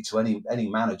mentality to any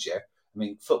manager. I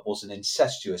mean, football's an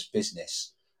incestuous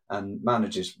business, and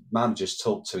managers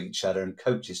talk to each other, and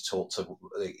coaches talk to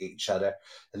each other.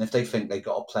 And if they think they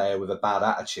got a player with a bad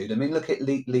attitude, I mean, look at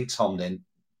Lee Tomlin.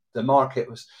 The market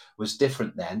was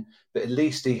different then, but at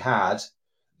least he had,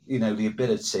 the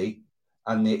ability.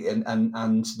 And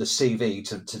the CV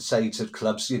to say to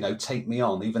clubs, take me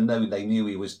on, even though they knew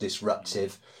he was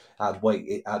disruptive, had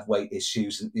weight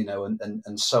issues,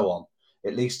 and so on.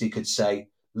 At least he could say,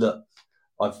 look,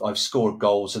 I've scored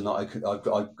goals and I've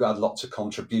got lots of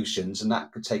contributions, and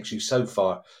that takes you so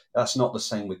far. That's not the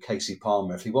same with Casey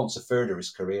Palmer. If he wants to further his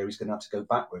career, he's going to have to go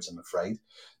backwards, I'm afraid.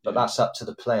 But that's up to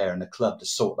the player and the club to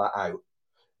sort that out.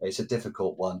 It's a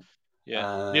difficult one.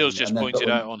 Yeah, Neil's just pointed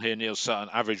out on here, Neil Sutton,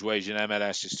 average wage in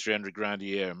MLS is 300 grand a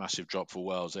year, a massive drop for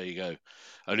Wales. There you go.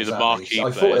 Only the marquee. I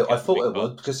thought it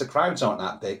would, because the crowds aren't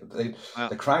that big.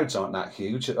 The crowds aren't that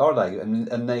huge, are they? And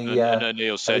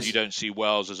Neil said you don't see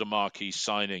Wales as a marquee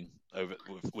signing over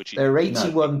which. There are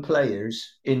 81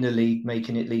 players in the league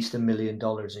making at least $1 million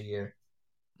a year.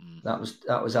 That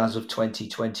was as of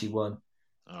 2021.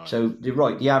 Right. So you're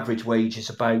right. The average wage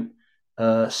is about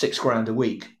 $6 grand a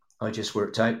week. I just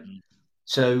worked out.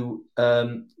 So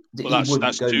that's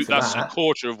a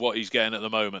quarter of what he's getting at the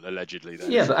moment, allegedly. Then.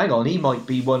 Yeah, but hang on, he might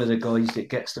be one of the guys that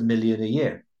gets $1 million a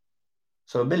year.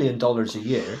 So $1 million a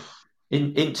year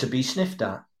in to be sniffed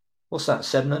at. What's that?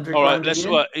 700. All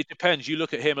right, it depends. You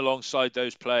look at him alongside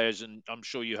those players, and I'm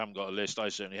sure you haven't got a list. I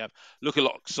certainly have. Look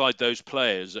alongside those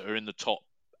players that are in the top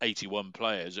 81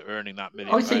 players that are earning that $1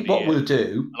 million. I think what we'll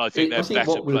do. And I think they're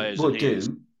better players.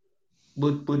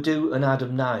 We'll do an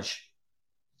Adam Nash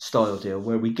style deal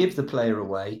where we give the player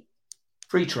away,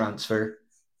 free transfer,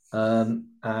 and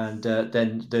then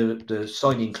the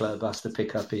signing club has to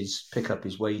pick up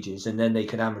his wages, and then they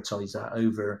can amortise that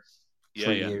over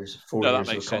 3 years, 4 years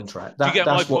of a contract. Do you get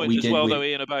my point as well, though,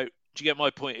 Ian, about Do you get my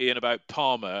point, Ian, about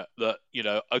Palmer? That,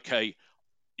 okay,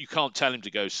 you can't tell him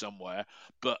to go somewhere,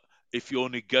 but if you're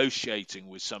negotiating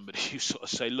with somebody, you sort of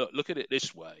say, look at it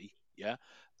this way, yeah?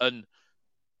 And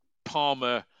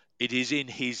Palmer, it is in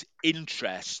his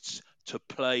interests to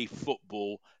play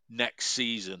football next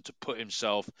season, to put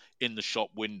himself in the shop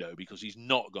window, because he's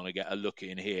not going to get a look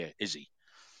in here, is he?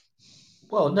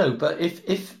 Well, no, but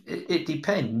if it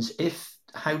depends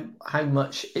how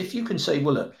much, if you can say,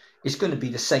 well, look, it's going to be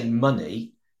the same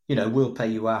money, we'll pay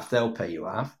you half, they'll pay you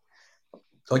half.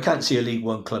 I can't see a League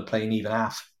One club playing even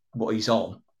half what he's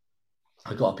on.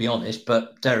 I've got to be honest,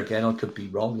 but there again, I could be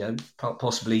wrong.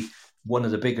 Possibly one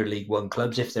of the bigger League One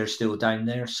clubs, if they're still down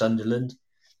there, Sunderland.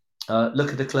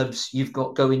 Look at the clubs you've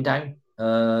got going down.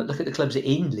 Look at the clubs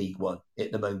in League One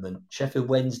at the moment. Sheffield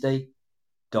Wednesday,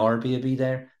 Derby will be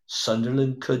there.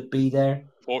 Sunderland could be there.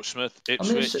 Portsmouth,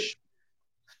 Ipswich.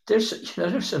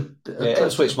 There's some.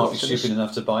 Ipswich might be stupid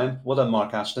enough to buy him. Well done,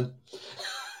 Mark Ashton.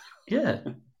 Yeah,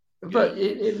 but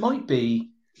it might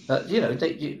be. I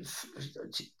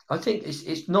think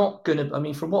it's not going to. I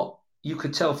mean, from what you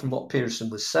could tell from what Pearson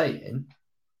was saying,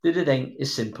 that it ain't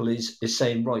as simple as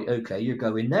saying, right, okay, you're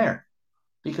going there,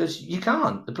 because you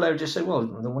can't. The player just say, well,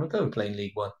 I don't want to go and play in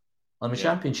League One. I'm a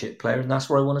Championship player, and that's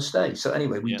where I want to stay. So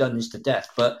anyway, we've done this to death.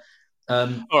 But all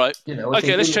right,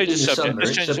 okay, let's change the subject.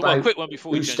 Let's change one quick one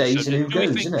before we change the subject. Do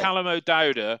you think Callum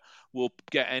O'Dowda will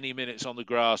get any minutes on the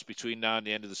grass between now and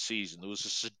the end of the season? There was a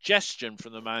suggestion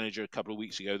from the manager a couple of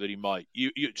weeks ago that he might.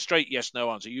 You straight yes, no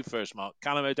answer. You first, Mark.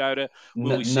 Callum O'Dowda,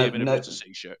 will we see him in a Bristol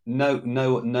City shirt? No,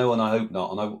 and I hope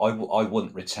not. And I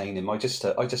wouldn't retain him. I just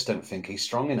don't think he's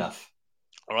strong enough.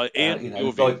 All right, Ian,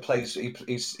 your view.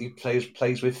 He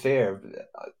plays with fear.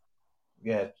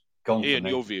 Gone Ian, for me.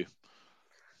 your view.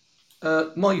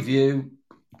 My view.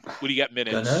 Will he get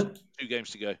minutes? Dunno. 2 games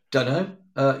to go. Don't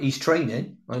know. He's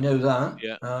training. I know that.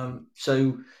 Yeah.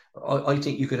 So I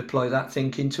think you could apply that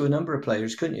thinking to a number of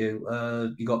players, couldn't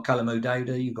you? You got Callum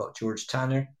O'Dowda. You got George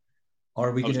Tanner. I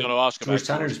was going to ask about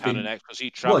George Tanner next, because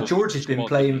he travelled. Well, George has been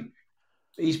playing.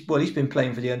 He's been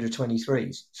playing for the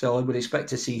under-23s, so I would expect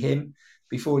to see him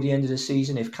before the end of the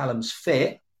season if Callum's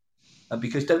fit.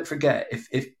 Because don't forget,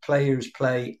 if players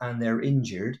play and they're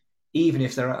injured, even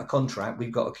if they're out of contract,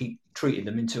 we've got to keep treating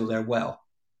them until they're well.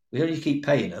 We don't need to keep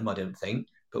paying them, I don't think,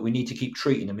 but we need to keep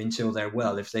treating them until they're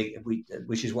well.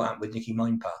 Which is what happened with Nicky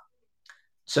Minepa.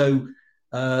 So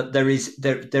there is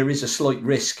a slight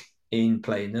risk in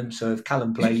playing them. So if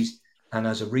Callum plays and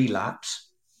has a relapse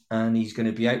and he's going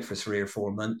to be out for 3 or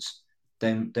 4 months,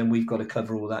 then we've got to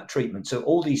cover all that treatment. So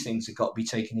all these things have got to be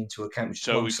taken into account.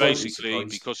 So we basically,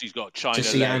 because he's got China to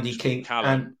see Andy King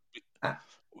Callum,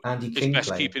 Andy King it's best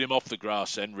playing. keeping him off the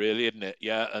grass then, really, isn't it?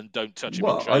 Yeah, and don't touch him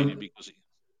in training because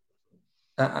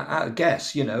I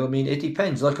guess, it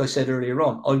depends. Like I said earlier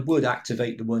on, I would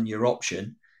activate the 1-year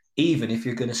option, even if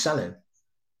you're going to sell him,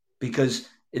 because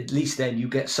at least then you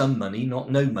get some money,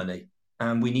 not no money.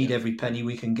 And we need every penny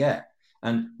we can get.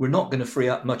 And we're not going to free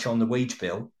up much on the wage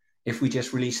bill if we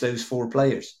just release those 4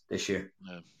 players this year.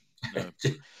 No.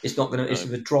 It's not going to, it's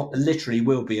a drop, literally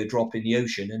will be a drop in the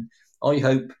ocean. And I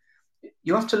hope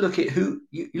you have to look at who,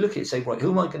 you look at it and say, right,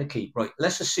 who am I going to keep? Right,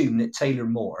 let's assume that Taylor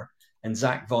Moore and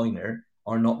Zach Viner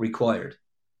are not required.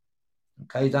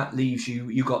 Okay, that leaves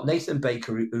you got Nathan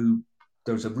Baker, who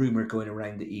there's a rumour going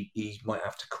around that he might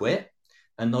have to quit.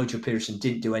 And Nigel Pearson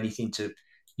didn't do anything to,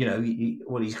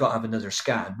 he's got to have another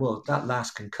scan. Well, that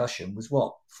last concussion was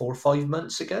 4 or 5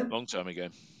 months ago? Long time ago.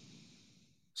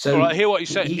 So all right, I hear what you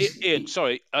said. Ian,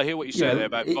 sorry, I hear what you said there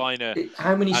about Viner.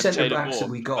 How many centre-backs have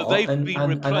we got? But they've been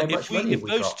replaced. If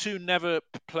those got? Two never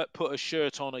put a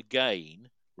shirt on again,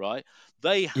 right,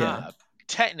 they have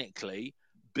technically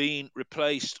been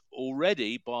replaced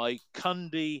already by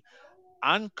Cundy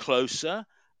and Closer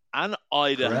and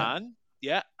Idahan.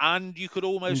 Yeah, and you could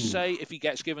almost say, if he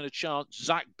gets given a chance,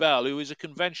 Zach Bell, who is a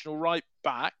conventional right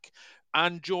back,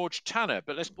 and George Tanner.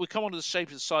 But we'll come on to the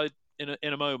safer side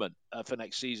in a moment for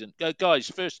next season. Guys,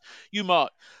 first, you,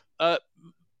 Mark.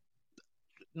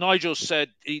 Nigel said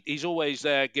he's always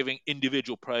there giving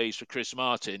individual praise for Chris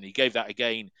Martin. He gave that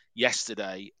again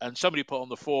yesterday. And somebody put on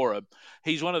the forum,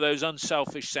 he's one of those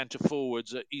unselfish centre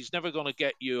forwards that he's never going to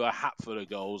get you a hatful of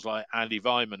goals like Andy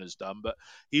Weimann has done. But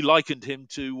he likened him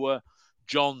to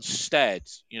John Stead,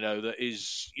 that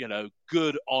is,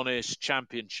 good, honest,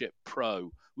 championship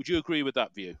pro. Would you agree with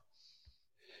that view?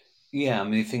 Yeah,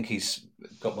 I think he's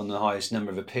got one of the highest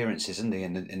number of appearances, isn't he,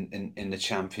 in the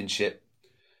championship?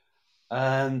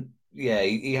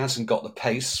 He hasn't got the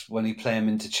pace when you play him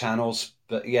into channels,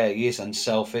 But yeah, he is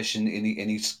unselfish, and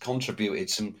he's contributed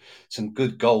some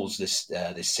good goals this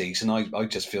season. I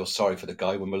just feel sorry for the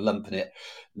guy when we're lumping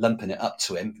it up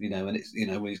to him, and it's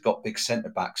when he's got big centre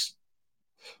backs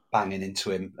banging into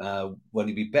him. When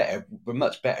he'd be better, we're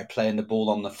much better playing the ball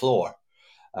on the floor.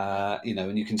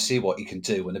 And you can see what he can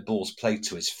do when the ball's played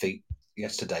to his feet.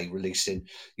 Yesterday, releasing,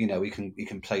 he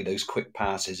can play those quick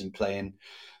passes and playing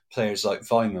players like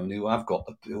Weimann who have got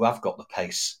the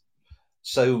pace.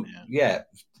 So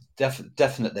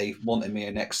definitely wanting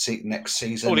me next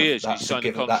season. Well, he is. That's He's a signed a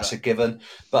given. contract. That's a given.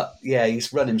 But yeah,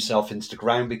 he's run himself into the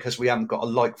ground because we haven't got a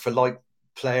like for like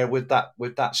player with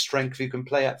that strength who can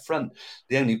play up front.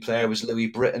 The only player was Louis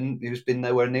Britton, who's been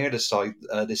nowhere near the side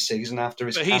this season after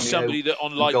his But he's somebody that,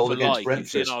 on like for like,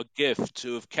 it's in our gift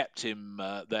to have kept him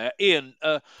there. Ian,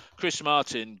 Chris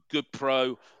Martin, good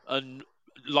pro, and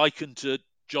likened to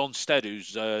John Stead,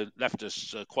 who's left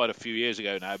us quite a few years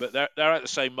ago now. But they're at the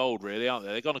same mould, really, aren't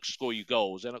they? They're going to score you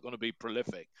goals. They're not going to be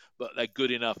prolific, but they're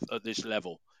good enough at this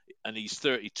level. And he's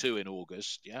 32 in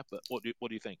August. Yeah, but what do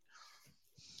you think?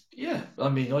 Yeah, I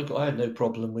mean, I had no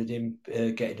problem with him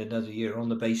getting another year on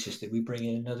the basis that we bring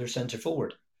in another centre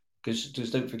forward. Because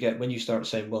just don't forget, when you start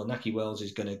saying, well, Nahki Wells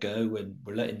is going to go and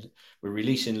we're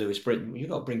releasing Lewis Britton, you've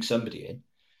got to bring somebody in.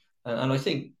 And I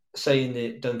think saying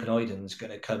that Duncan Iden's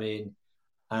going to come in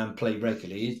and play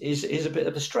regularly is a bit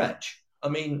of a stretch. I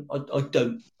mean,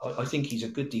 I think he's a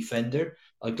good defender.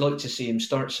 I'd like to see him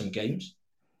start some games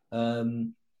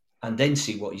and then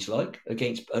see what he's like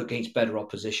against better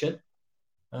opposition.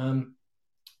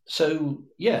 So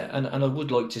yeah, and I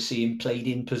would like to see him played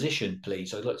in position,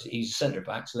 please. I'd like to. He's a centre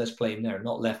back, so let's play him there,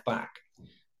 not left back.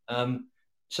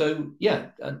 So yeah,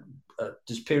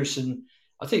 does Pearson?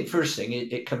 I think first thing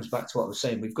it comes back to what I was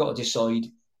saying. We've got to decide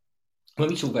when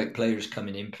we talk about players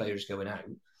coming in, players going out.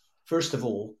 First of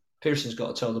all, Pearson's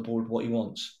got to tell the board what he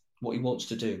wants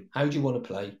to do. How do you want to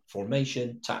play?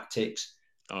 Formation, tactics.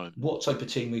 What type of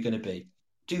team we're going to be?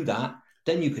 Do that,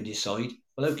 then you can decide.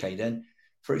 Well, okay then.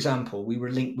 For example, we were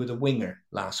linked with a winger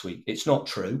last week. It's not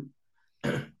true,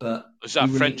 but is that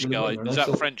French guy? Is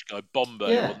that French guy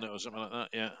Bombay, wasn't it, or something like that?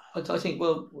 Yeah. I think.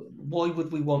 Well, why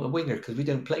would we want a winger? Because we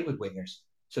don't play with wingers.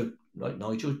 So, like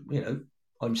Nigel,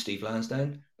 I'm Steve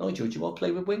Lansdowne. Nigel, do you want to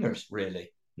play with wingers?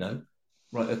 Really? No.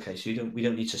 Right. Okay. So we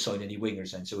don't need to sign any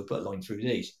wingers then. So we put a line through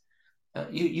these.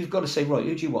 You've got to say, right,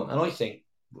 who do you want? And I think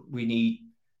we need,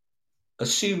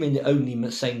 assuming that only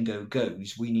Masengo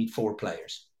goes, we need 4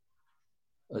 players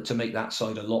to make that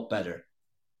side a lot better.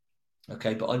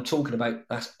 Okay, but I'm talking about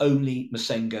that's only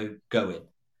Masengo going.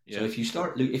 Yeah. So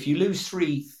if you lose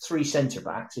three centre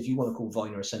backs, if you want to call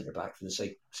Viner a centre back for the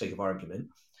sake of argument,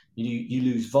 you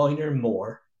lose Viner,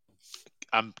 Moore,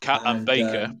 and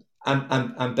Baker,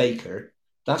 and Baker.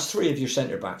 That's 3 of your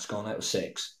centre backs gone out of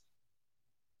 6.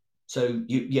 So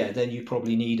then you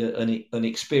probably need an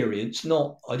experience.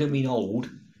 I don't mean old.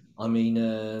 I mean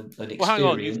an experience. Well, hang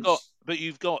on,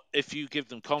 you've got if you give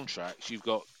them contracts, you've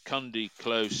got Cundy,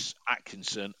 Close,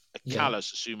 Atkinson,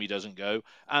 Callas, assume he doesn't go,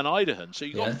 and Idahan. So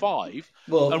you've got 5.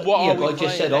 Well, and what are we I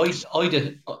just said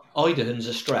Idahan's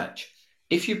a stretch.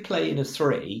 If you're playing a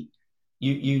 3,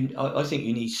 I think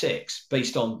you need 6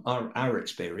 based on our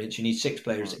experience. You need 6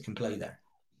 players that can play there,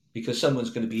 because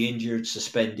someone's going to be injured,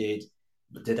 suspended,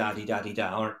 aren't they?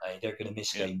 They're going to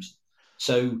miss games.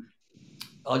 So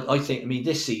I think,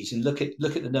 this season, look at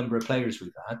the number of players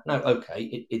we've had. Now,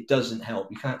 okay, it doesn't help.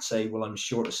 You can't say, well, I'm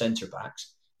short of centre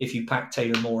backs. If you pack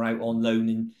Taylor Moore out on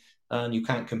loan, and you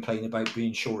can't complain about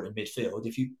being short in midfield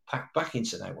if you pack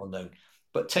Backinson out on loan.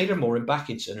 But Taylor Moore and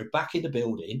Backinson are back in the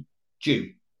building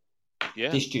June.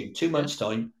 Yeah. This June, 2 months'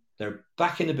 time, they're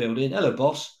back in the building. Hello,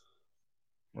 boss.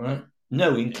 Right?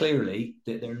 Knowing clearly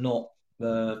that they're not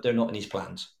in his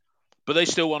plans. But they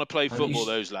still want to play football,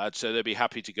 those lads. So they'd be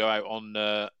happy to go out on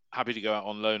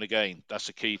loan again. That's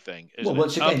the key thing. Well,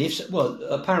 once again,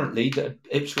 apparently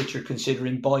Ipswich are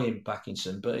considering buying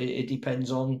Backinson, but it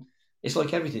depends on. It's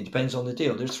like everything; it depends on the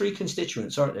deal. There's 3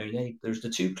 constituents, aren't there? There's the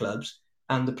 2 clubs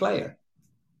and the player,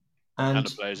 and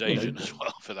the player's agent as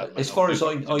well. For that, as far as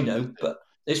I know,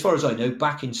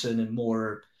 Backinson and Moore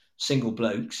are single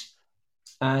blokes.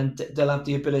 And they'll have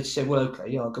the ability to say, well,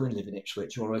 okay, I'll go and live in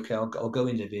Ipswich, or okay, I'll go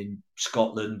and live in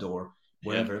Scotland or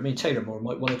wherever. Yeah. Taylor Moore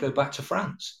might want to go back to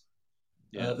France.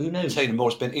 Yeah. Who knows? Taylor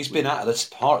Moore's been out of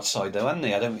the Hearts side though, hasn't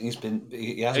he? I don't think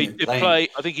he hasn't been playing.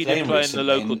 I think he did play in the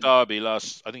local derby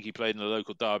last. I think he played in the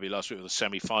local derby last week with the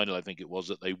semi-final. I think it was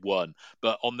that they won.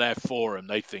 But on their forum,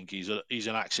 they think he's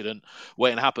an accident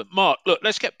waiting to happen. Mark, look,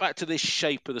 let's get back to this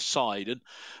shape of the side. And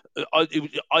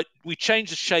we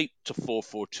changed the shape to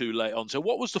 4-4-2 late on. So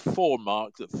what was the 4,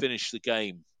 Mark, that finished the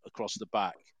game across the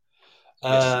back?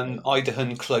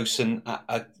 Idahan,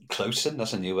 Closen,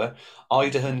 that's a new word.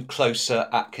 Idahan, Closer,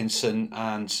 Atkinson,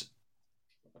 and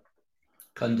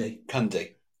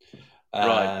Cundy.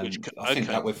 Right. I think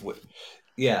that with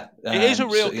yeah, it is a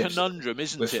real conundrum,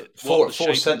 isn't it? Four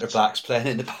centre backs playing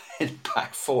in the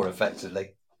back four,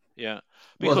 effectively. Yeah,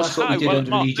 because that's what we did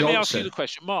under Lee Johnson. Let me ask you the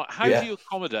question, Mark. How do you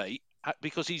accommodate?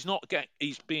 Because he's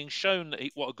being shown that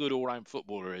what a good all-round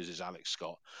footballer is Alex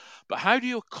Scott. But how do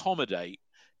you accommodate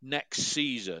next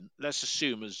season? Let's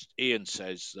assume, as Ian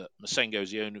says, that Masengo's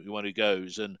the only one who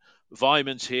goes, and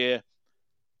Weiman's here,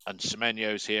 and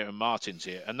Semenyo's here, and Martin's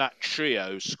here, and that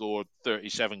trio scored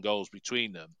 37 goals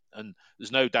between them. And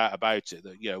there's no doubt about it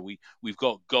that we've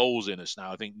got goals in us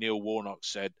now. I think Neil Warnock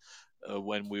said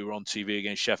when we were on TV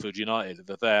against Sheffield United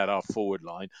that they had our forward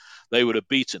line, they would have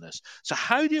beaten us. So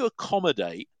how do you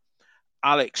accommodate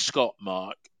Alex Scott,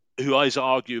 Mark, who is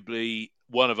arguably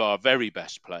one of our very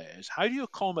best players? How do you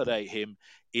accommodate him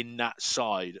in that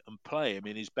side and play him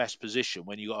in his best position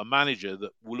when you've got a manager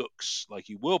that looks like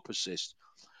he will persist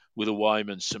with a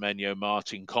Weimann, Semenyo,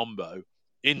 Martin combo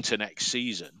into next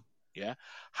season? Yeah.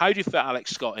 How do you fit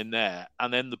Alex Scott in there?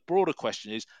 And then the broader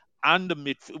question is, and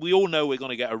we all know we're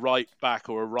going to get a right back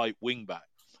or a right wing back.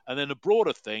 And then the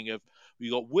broader thing of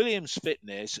we've got Williams'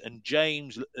 fitness and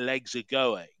James' legs are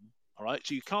going. All right.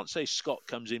 So you can't say Scott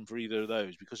comes in for either of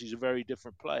those because he's a very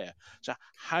different player. So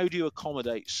how do you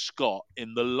accommodate Scott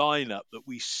in the lineup that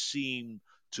we seem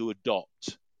to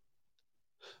adopt?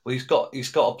 Well, he's got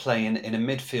to play in a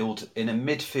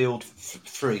midfield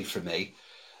three for me,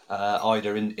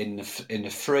 either in a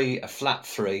flat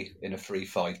three in a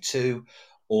 3-5-2,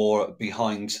 or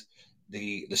behind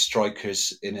the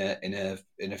strikers in a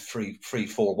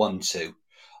 3-4-1-2.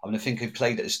 I mean, I think he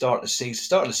played at the start of the season.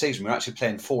 Start of the season, we were actually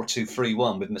playing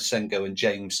 4-2-3-1 with Masengo and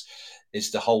James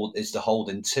is the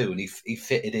holding two, and he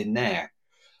fitted in there.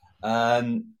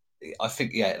 I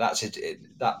think that's it.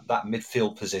 That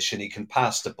midfield position, he can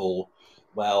pass the ball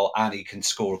well and he can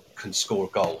score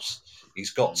goals.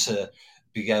 He's got to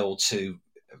be able to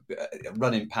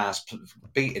running past,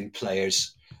 beating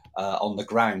players on the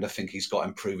ground. I think he's got to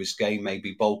improve his game,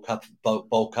 maybe bulk up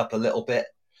a little bit.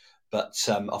 But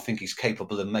I think he's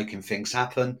capable of making things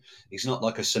happen. He's not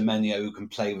like a Semenyo who can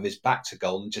play with his back to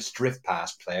goal and just drift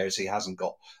past players. He hasn't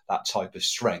got that type of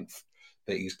strength,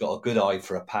 but he's got a good eye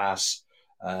for a pass.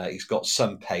 He's got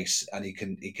some pace and he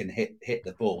can hit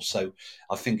the ball. So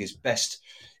I think his best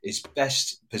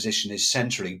position is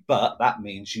centrally, but that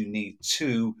means you need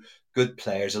two good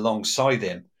players alongside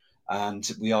him. And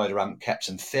we either haven't kept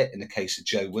him fit in the case of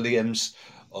Joe Williams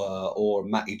or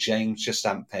Matty James just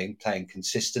haven't playing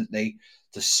consistently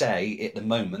to say at the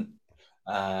moment,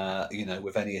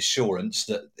 with any assurance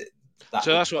that.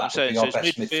 So that's what I'm saying. So it's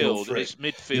midfield. It's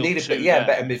midfield. You need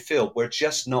better midfield. We're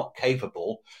just not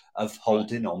capable of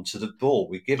holding on to the ball.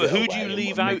 We give it away. But who do you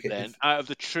leave out then out of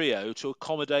the trio to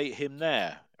accommodate him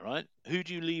there? Right? Who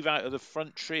do you leave out of the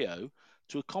front trio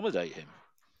to accommodate him?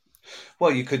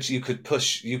 Well, you could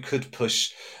push. You don't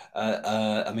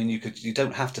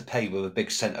have to pay with a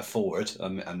big centre forward.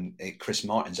 And Chris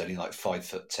Martin's only like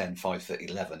 5'10",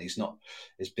 5'11". He's not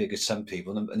as big as some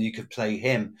people. And you could play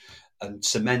him and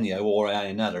Semenyo or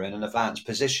another in an advanced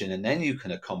position, and then you can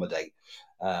accommodate.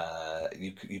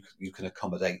 You can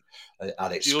accommodate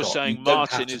Alex Scott. You're saying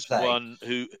Martin is one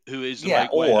who is the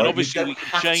right way. And obviously we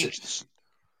can change.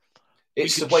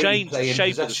 It's we can change the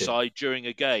shape of the side during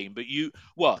a game, but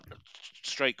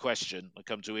straight question. I'll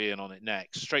come to Ian on it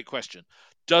next. Straight question.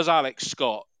 Does Alex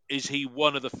Scott, is he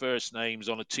one of the first names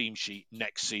on a team sheet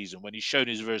next season? When he's shown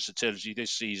his versatility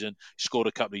this season, he scored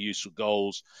a couple of useful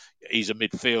goals. He's a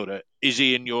midfielder. Is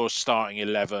he in your starting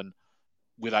 11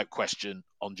 without question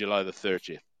on July the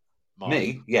 30th? Mark?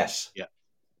 Me? Yes. Yeah.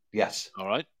 Yes. All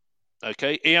right.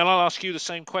 Okay. Ian, I'll ask you the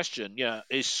same question. Yeah.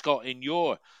 Is Scott in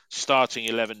your starting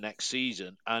 11 next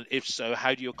season? And if so,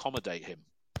 how do you accommodate him?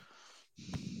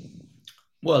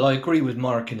 Well, I agree with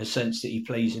Mark in the sense that he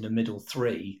plays in a middle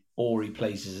three or he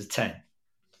plays as a 10.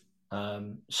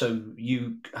 If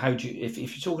you're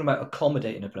talking about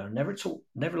accommodating a player,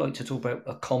 never like to talk about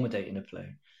accommodating a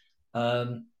player.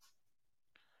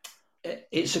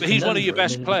 He's one of your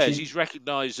best players. He's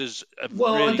recognised as a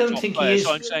I don't think player, he is.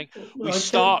 So I'm saying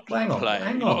start playing.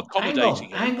 Hang on.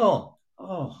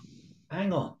 Oh,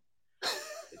 hang on.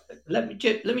 Let me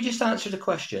just answer the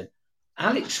question.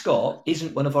 Alex Scott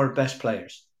isn't one of our best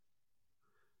players,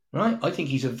 right? I think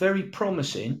he's a very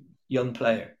promising young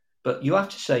player, but you have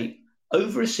to say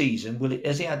over a season,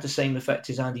 has he had the same effect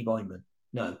as Andy Weimann?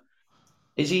 No.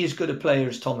 Is he as good a player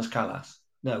as Thomas Callas?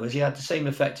 No. Has he had the same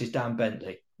effect as Dan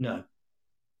Bentley? No.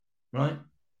 Right?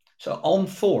 So on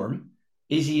form,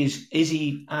 Is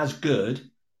he as good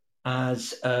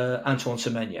as Antoine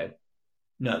Semenyo?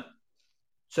 No.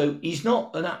 So he's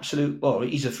not an absolute. Well,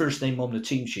 he's a first name on the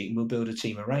team sheet, and we'll build a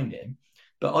team around him.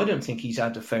 But I don't think he's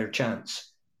had a fair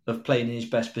chance of playing in his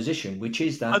best position, which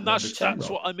is that number 10 that's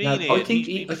role. what I mean. Now, Ian.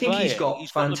 I think he's got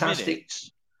fantastic.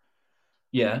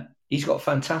 Yeah, he's got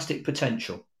fantastic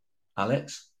potential,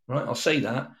 Alex. Right, I'll say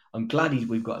that. I'm glad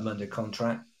we've got him under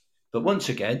contract. But once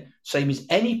again, same as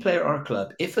any player at our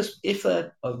club, if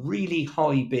a really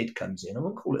high bid comes in, I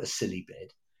won't call it a silly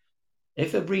bid.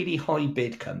 If a really high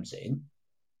bid comes in,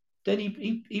 then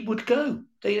he would go.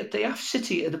 They have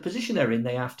City at the position they're in.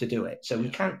 They have to do it. So we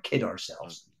can't kid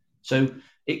ourselves. So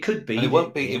it could be. And it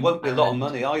won't be a lot of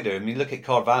money either. I mean, look at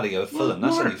Carvalho at Fulham.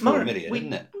 That's only 4 million,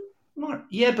 isn't it? Mark,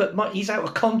 yeah, but he's out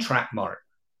of contract, Mark.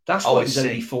 That's why it's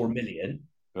only 4 million.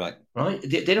 Right.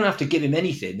 They don't have to give him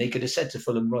anything. They could have said to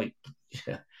Fulham, right,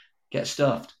 get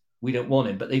stuffed. We don't want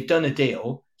him. But they've done a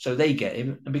deal, so they get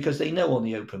him. And because they know on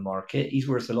the open market, he's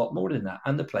worth a lot more than that.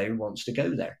 And the player wants to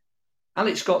go there.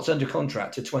 Alex Scott's under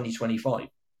contract to 2025.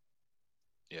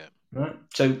 Yeah. Right.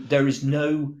 So there is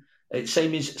no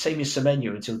same as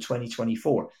Semenyo until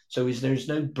 2024. So there's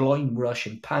no blind rush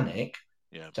and panic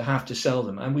to have to sell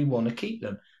them, and we want to keep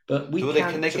them. But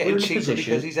can they get him cheaper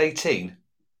because he's 18?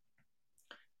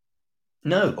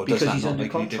 No, or because does that he's not under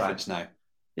make contract. Any difference now?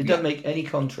 It doesn't make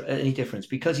any difference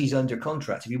because he's under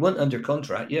contract. If he weren't under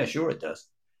contract, yeah, sure it does.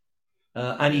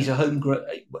 And he's a homegrown.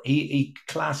 He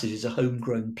classes as a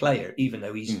homegrown player, even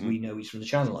though we know he's from the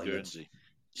Channel Islands.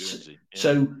 Guernsey. Yeah.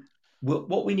 So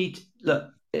what we need,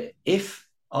 look, if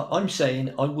I'm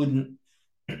saying I wouldn't,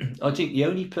 I think the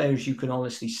only players you can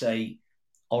honestly say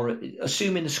are,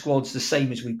 assuming the squad's the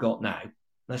same as we've got now,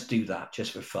 let's do that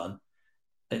just for fun.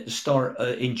 At the start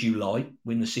in July,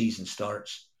 when the season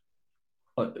starts,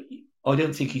 I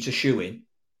don't think he's a shoo-in,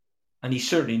 and he's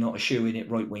certainly not a shoo-in at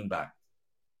right wing back.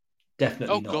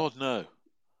 Definitely not. Oh God, no.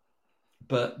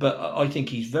 But I think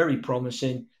he's very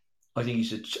promising. I think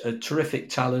he's a terrific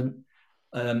talent.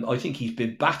 I think he's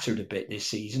been battered a bit this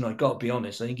season. I've got to be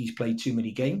honest. I think he's played too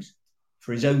many games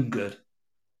for his own good.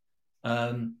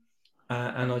 And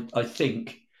I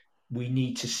think we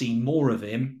need to see more of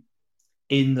him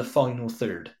in the final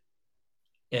third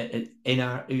in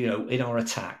our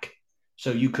attack.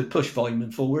 So you could push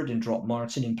Weimann forward and drop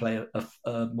Martin and play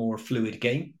a more fluid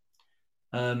game.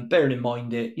 Bearing in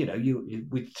mind that you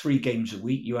with 3 games a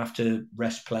week you have to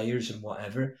rest players and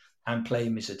whatever and play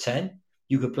him as a 10.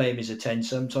 You could play him as a 10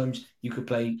 sometimes. You could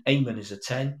play Eamon as a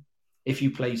 10. If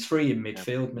you play 3 in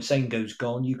midfield, Masengo's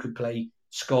gone. You could play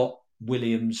Scott,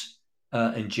 Williams,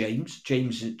 and James.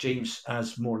 James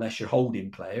as more or less your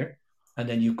holding player, and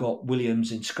then you've got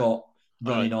Williams and Scott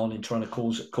running on and trying to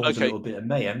cause a little bit of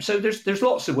mayhem. So there's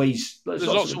lots of ways. There's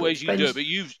lots of ways you can do it, but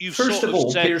you've first of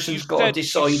all, Pearson's got to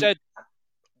decide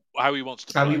how he wants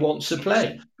to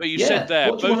play. But you said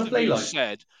there, both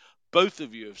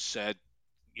of you have said,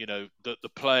 that the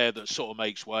player that sort of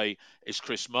makes way is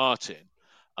Chris Martin,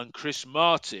 and Chris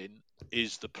Martin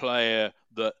is the player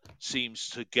that seems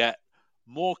to get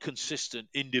more consistent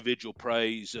individual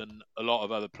praise than a lot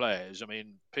of other players. I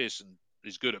mean, Pearson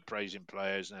is good at praising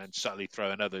players and subtly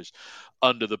throwing others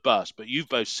under the bus. But you've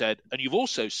both said, and you've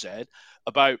also said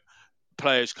about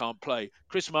players can't play.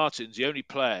 Chris Martin's the only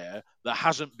player that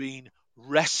hasn't been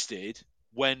rested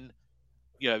when,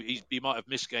 he might have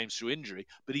missed games through injury,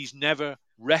 but he's never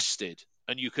rested.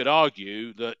 And you could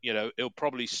argue that, he'll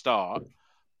probably start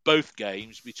both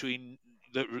games between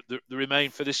the remain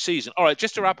for this season. All right,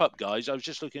 just to wrap up, guys, I was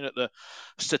just looking at the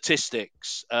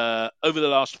statistics over the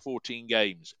last 14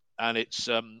 games, and it's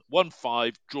won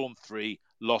 5, drawn 3,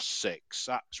 lost 6.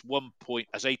 That's 1 point.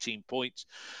 That's 18 points.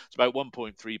 It's about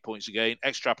 1.3 points a game.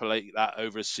 Extrapolate that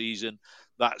over a season,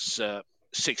 that's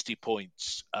 60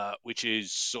 points, which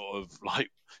is sort of like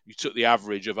you took the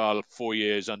average of our 4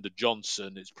 years under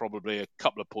Johnson. It's probably a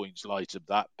couple of points light of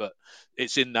that, but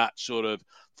it's in that sort of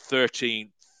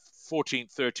 14th,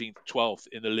 13th, 12th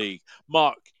in the league.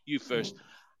 Mark, you first.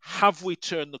 Have we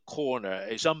turned the corner?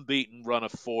 It's unbeaten run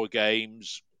of 4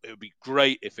 games. It would be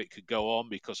great if it could go on,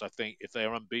 because I think if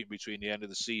they're unbeaten between the end of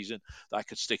the season, that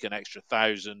could stick an extra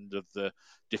 1,000 of the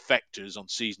defectors on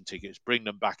season tickets, bring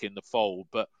them back in the fold.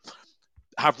 But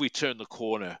have we turned the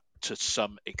corner to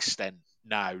some extent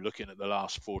now, looking at the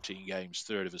last 14 games,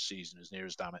 third of a season, as near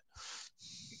as damn it?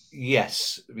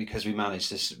 Yes, because we managed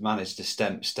to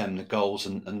stem the goals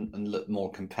and look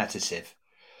more competitive.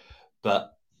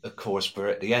 But of course, we're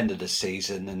at the end of the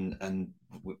season, and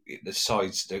the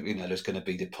sides, there's going to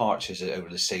be departures over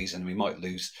the season. We might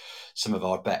lose some of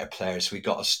our better players. We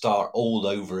got to start all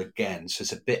over again. So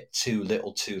it's a bit too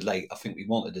little, too late. I think we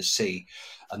wanted to see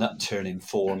an upturn in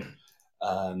form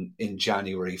in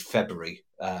January, February,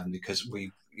 because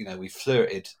we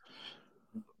flirted.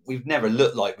 We've never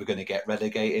looked like we're going to get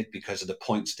relegated because of the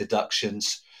points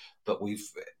deductions, but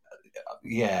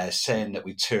saying that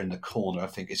we turned the corner, I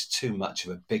think it's too much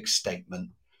of a big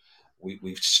statement.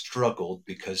 We've struggled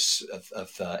because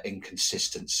of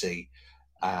inconsistency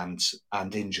and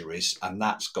injuries, and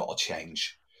that's got to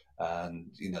change.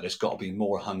 And there's got to be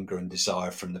more hunger and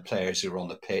desire from the players who are on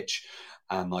the pitch.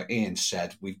 And like Ian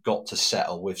said, we've got to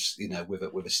settle with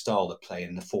a style of play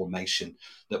in the formation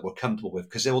that we're comfortable with.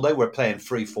 Because although we're playing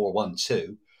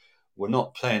 3-4-1-2, we're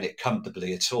not playing it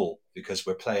comfortably at all, because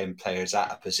we're playing players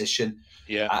out of position,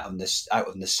 out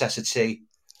of necessity.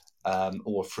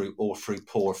 Or through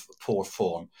poor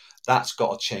form. That's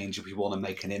got to change if we want to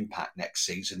make an impact next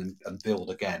season and build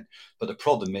again. But the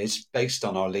problem is, based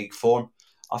on our league form,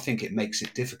 I think it makes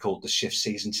it difficult to shift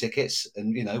season tickets,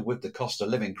 and with the cost of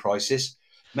living crisis,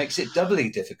 makes it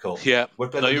doubly difficult. Yeah, we're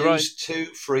going to lose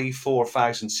 2,000, 3,000,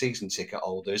 4,000 season ticket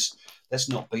holders. Let's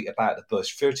not beat about the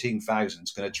bush. 13,000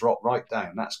 is going to drop right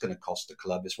down. That's going to cost the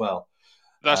club as well.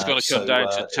 That's going to come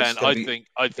down to 10. I think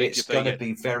it's going to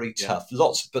be very tough.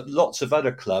 Lots of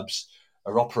other clubs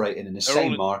are operating in the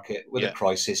same market with a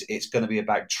crisis. It's going to be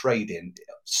about trading.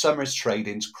 Summer's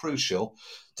trading is crucial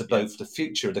to both the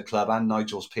future of the club and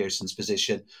Nigel Pearson's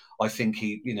position. I think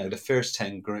the first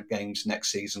 10 games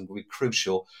next season will be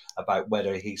crucial about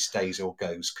whether he stays or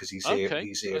goes, because he's here for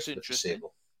the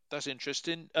foreseeable. That's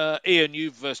interesting. Ian,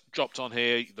 you've dropped on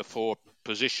here the 4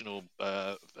 positional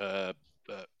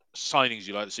signings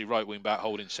you like to see: right wing back,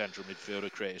 holding central midfielder,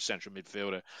 creative central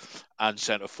midfielder, and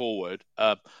centre forward.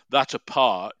 That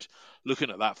apart,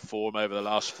 looking at that form over the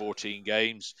last 14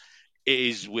 games, it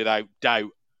is without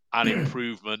doubt an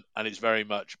improvement, and it's very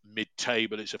much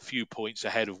mid-table. It's a few points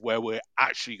ahead of where we're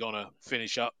actually going to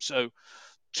finish up. So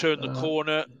turn the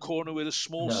corner with a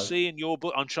small C in your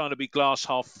book. I'm trying to be glass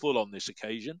half full on this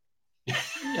occasion.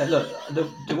 Yeah, look,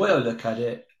 the way I look at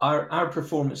it, our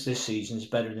performance this season is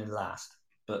better than last.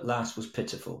 But last was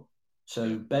pitiful.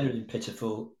 So better than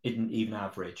pitiful isn't even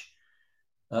average.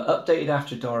 Updated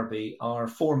after Derby, our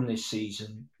form this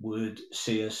season would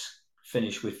see us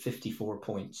finish with 54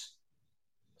 points.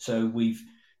 So we've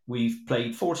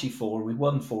played 44, we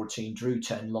won 14, drew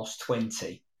 10, lost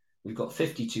 20. We've got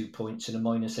 52 points and a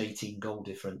minus 18 goal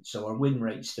difference. So our win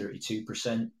rate's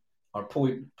 32%, our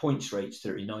points rate's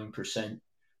 39%.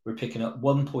 We're picking up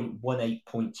 1.18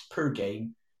 points per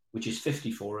game, which is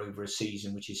 54 over a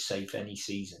season, which is safe any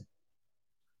season.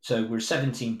 So we're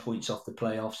 17 points off the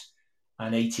playoffs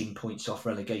and 18 points off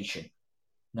relegation.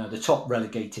 Now, the top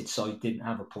relegated side didn't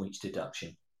have a points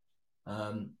deduction.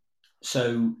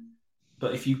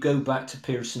 But if you go back to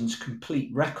Pearson's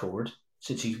complete record,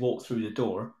 since he's walked through the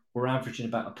door, we're averaging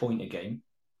about a point a game.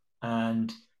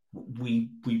 And we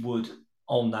would,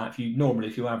 on that,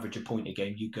 if you average a point a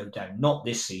game, you go down. Not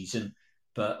this season,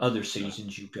 but other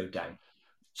seasons you go down.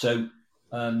 So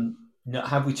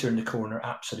have we turned the corner?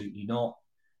 Absolutely not.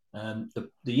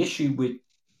 The issue with,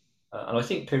 and I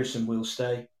think Pearson will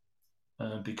stay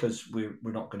because we're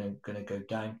not going to go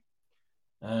down.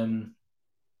 And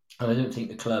I don't think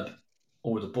the club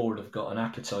or the board have got an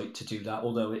appetite to do that.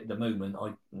 Although at the moment,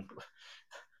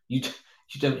 you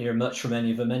don't hear much from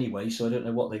any of them anyway. So I don't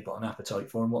know what they've got an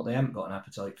appetite for and what they haven't got an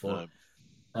appetite for.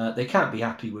 No. They can't be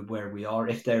happy with where we are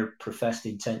if their professed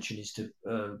intention is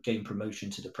to gain promotion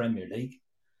to the Premier League.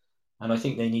 And I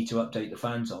think they need to update the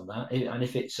fans on that. And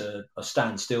if it's a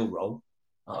standstill role,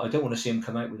 I don't want to see them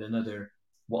come out with another,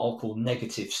 what I'll call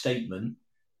negative statement,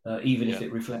 even if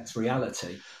it reflects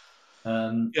reality.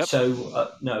 Yep.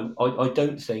 So no, I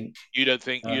don't think. You don't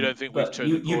think we've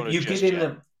turned the corner just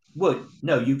yet?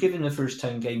 You've given the first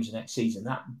 10 games next season.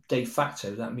 That de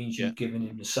facto, that means you've given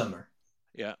him the summer.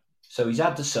 Yeah. So he's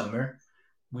had the summer.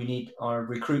 Our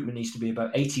recruitment needs to be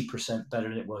about 80% better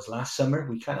than it was last summer.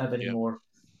 We can't have any more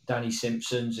Danny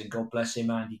Simpsons and God bless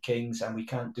him, Andy Kings, and we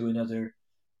can't do another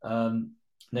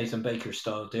Nathan Baker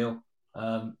style deal.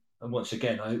 And once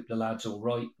again, I hope the lad's all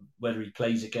right, whether he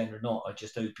plays again or not. I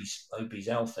just hope he's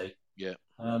healthy. Yeah.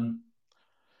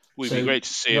 Would be great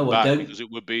to see him back because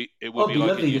it would be like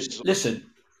lovely. Listen,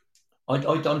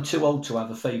 I'm too old to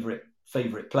have a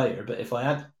favourite player, but if I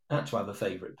had to have a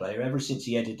favourite player, ever since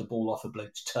he headed the ball off a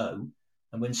bloke's toe,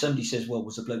 and when somebody says, well,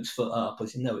 was the bloke's foot up? I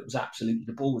said, no, it was absolutely,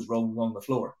 the ball was rolling along the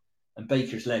floor and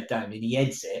Baker's led down and he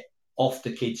heads it off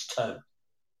the kid's toe.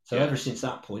 So ever since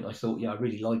that point, I thought, I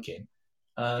really like him.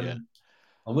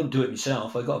 I wouldn't do it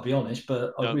myself. I got to be honest,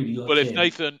 but I really like him. Well,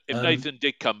 if Nathan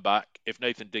did come back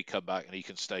and he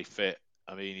can stay fit,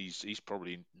 I mean, he's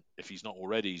probably, if he's not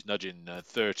already, he's nudging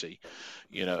 30.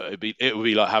 You know, it would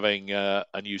be like having a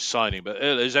new signing. But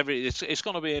it's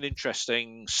going to be an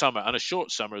interesting summer and a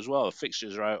short summer as well. The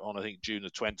fixtures are out on, I think, June the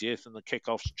 20th, and the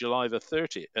kickoff's July the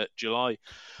 30th.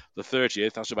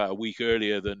 That's about a week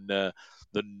earlier than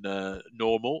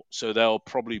normal, so they'll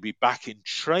probably be back in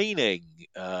training,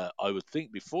 I would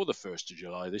think, before the 1st of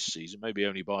July this season, maybe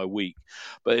only by a week.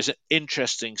 But it's an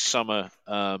interesting summer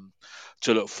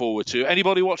to look forward to.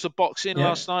 Anybody watch the boxing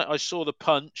last night? I saw the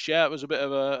punch. Yeah, it was a bit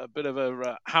of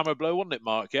a hammer blow, wasn't it,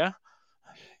 Mark? Yeah.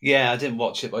 Yeah, I didn't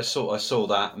watch it, but I saw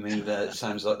that. I mean, it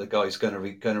sounds like the guy's going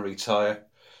to retire.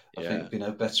 I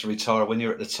think better retire when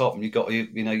you're at the top and you've got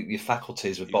your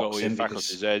faculties with boxing. Got all your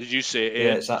faculties there. Did you see it?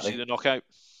 Yeah, exactly. Did you see the knockout?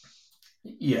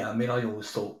 Yeah, I mean, I always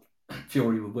thought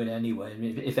Fury would win anyway. I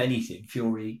mean, if anything,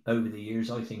 Fury over the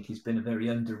years, I think he's been a very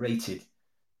underrated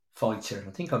fighter. And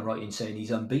I think I'm right in saying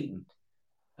he's unbeaten.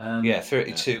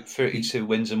 32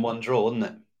 wins and 1 draw, isn't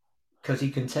it? Because he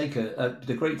can take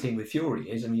the great thing with Fury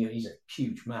is, I mean, he's a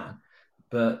huge man,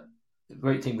 but the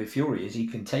great thing with Fury is he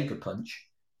can take a punch.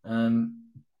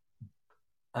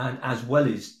 And as well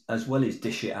as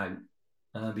dish it out,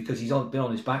 because he's been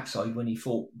on his backside when he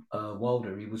fought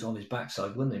Wilder. He was on his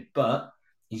backside, wasn't he? But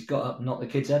he's got up and knocked the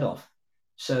kid's head off.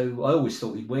 So I always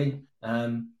thought he'd win.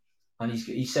 And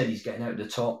he said he's getting out of the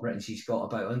top. Reckons he's got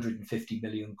about 150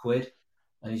 million quid,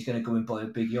 and he's going to go and buy a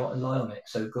big yacht and lie on it.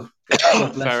 So God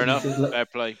bless Fair him. enough. Fair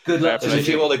play. Good luck. There's a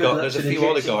few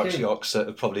oligarchs yachts that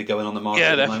are probably going on the market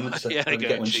at the moment. So they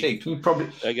get one cheap. You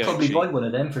probably buy one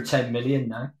of them for 10 million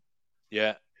now.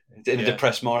 Yeah. In a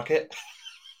depressed market.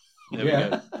 There we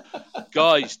go.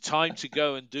 Guys, time to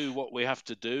go and do what we have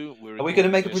to do. Are we going to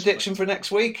make a prediction for next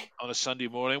week? On a Sunday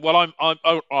morning? Well, I'm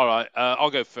all right. I'll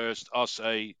go first. I'll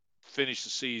say finish the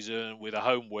season with a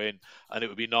home win, and it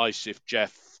would be nice if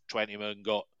Jeff Twentyman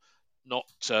got, not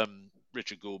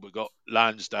Richard Gould, but got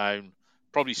Lansdowne,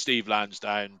 probably Steve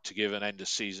Lansdowne, to give an end of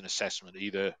season assessment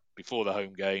either before the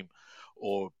home game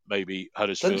or maybe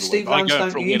Huddersfield. Doesn't Steve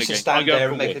Lansdowne used to stand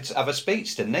there and have a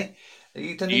speech, didn't he?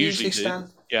 He usually stand.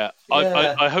 Yeah.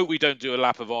 I hope we don't do a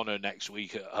lap of honour next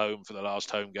week at home for the last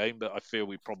home game, but I feel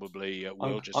we probably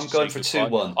will. I'm going for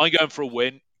 2-1. I'm going for a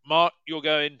win. Mark, you're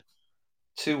going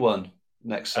 2-1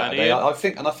 next Saturday. I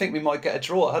think we might get a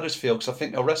draw at Huddersfield because I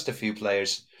think they'll rest a few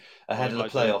players ahead of the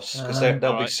playoffs because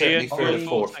they'll be certainly third or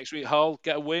fourth. Next week, Hull,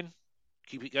 get a win.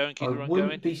 Keep it going. Keep it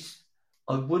going.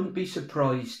 I wouldn't be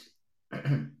surprised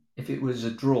if it was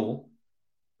a draw.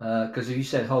 Because if you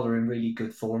said Hull are in really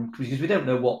good form, because we don't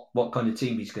know what kind of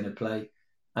team he's going to play.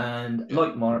 And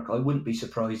like Mark, I wouldn't be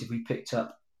surprised if we picked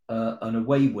up an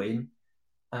away win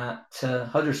at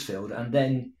Huddersfield, and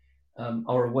then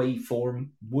our away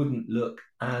form wouldn't look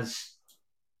as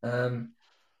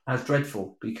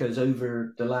dreadful, because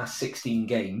over the last 16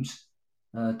 games,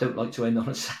 don't like to end on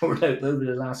a sour note, over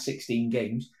the last 16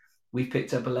 games, we've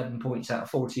picked up 11 points out of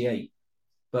 48.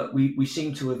 But we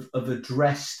seem to have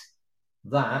addressed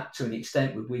that to an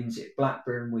extent with wins at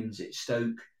Blackburn, wins at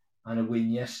Stoke, and a win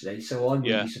yesterday. So I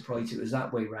wouldn't be surprised if it was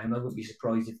that way round. I wouldn't be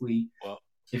surprised if we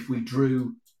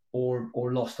drew or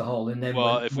lost to Hull. And then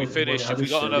if we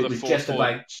got another 4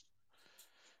 points.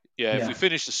 If we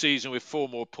finish the season with 4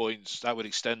 more points, that would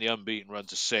extend the unbeaten run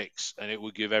to 6, and it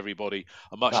would give everybody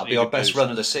a much. That'd be our best run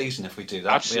of the season if we do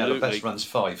that. Absolutely. Our best run's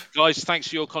 5. Guys, thanks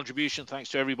for your contribution. Thanks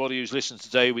to everybody who's listened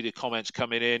today with your comments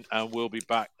coming in, and we'll be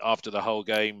back after the whole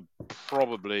game,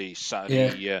 probably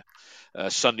Saturday,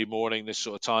 Sunday morning, this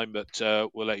sort of time, but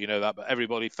we'll let you know that. But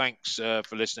everybody, thanks for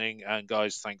listening, and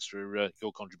guys, thanks for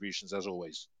your contributions as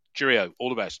always. Cheerio. All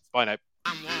the best. Bye now.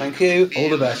 Thank you. All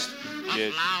the best.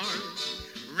 Cheers.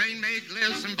 Rain may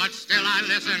glisten, but still I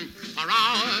listen for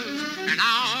hours and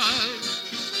hours.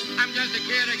 I'm just a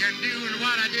kid again, doing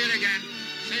what I did again,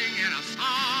 singing a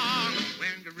song.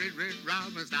 When the red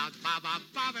robin starts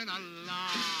bobbing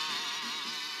along.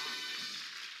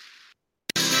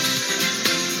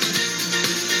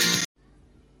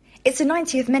 It's the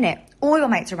 90th minute. All your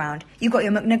mates around. You've got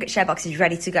your McNugget share boxes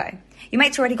ready to go. Your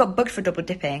mates already got booked for double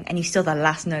dipping, and you still the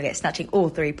last nugget, snatching all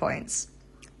 3 points.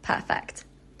 Perfect.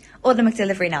 Order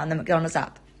McDelivery now on the McDonald's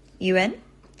app. You in?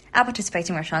 At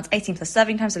participating restaurants, 18 plus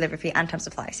serving times, delivery fee, and times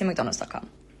apply. See mcdonalds.com.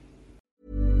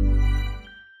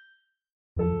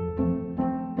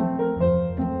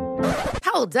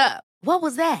 Hold up. What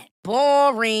was that?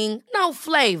 Boring. No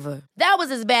flavor. That was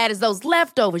as bad as those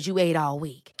leftovers you ate all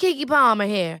week. Keke Palmer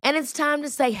here, and it's time to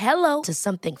say hello to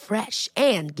something fresh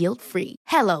and guilt-free.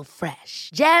 Hello Fresh.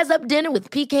 Jazz up dinner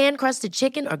with pecan-crusted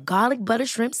chicken or garlic butter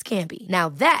shrimp scampi. Now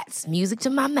that's music to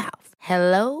my mouth.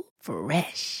 Hello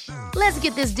Fresh. Let's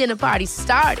get this dinner party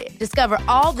started. Discover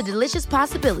all the delicious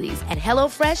possibilities at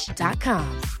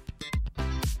hellofresh.com.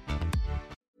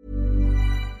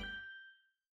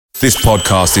 This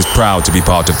podcast is proud to be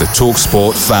part of the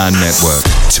TalkSport Fan Network.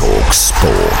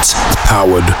 TalkSport.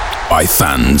 Powered by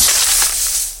fans.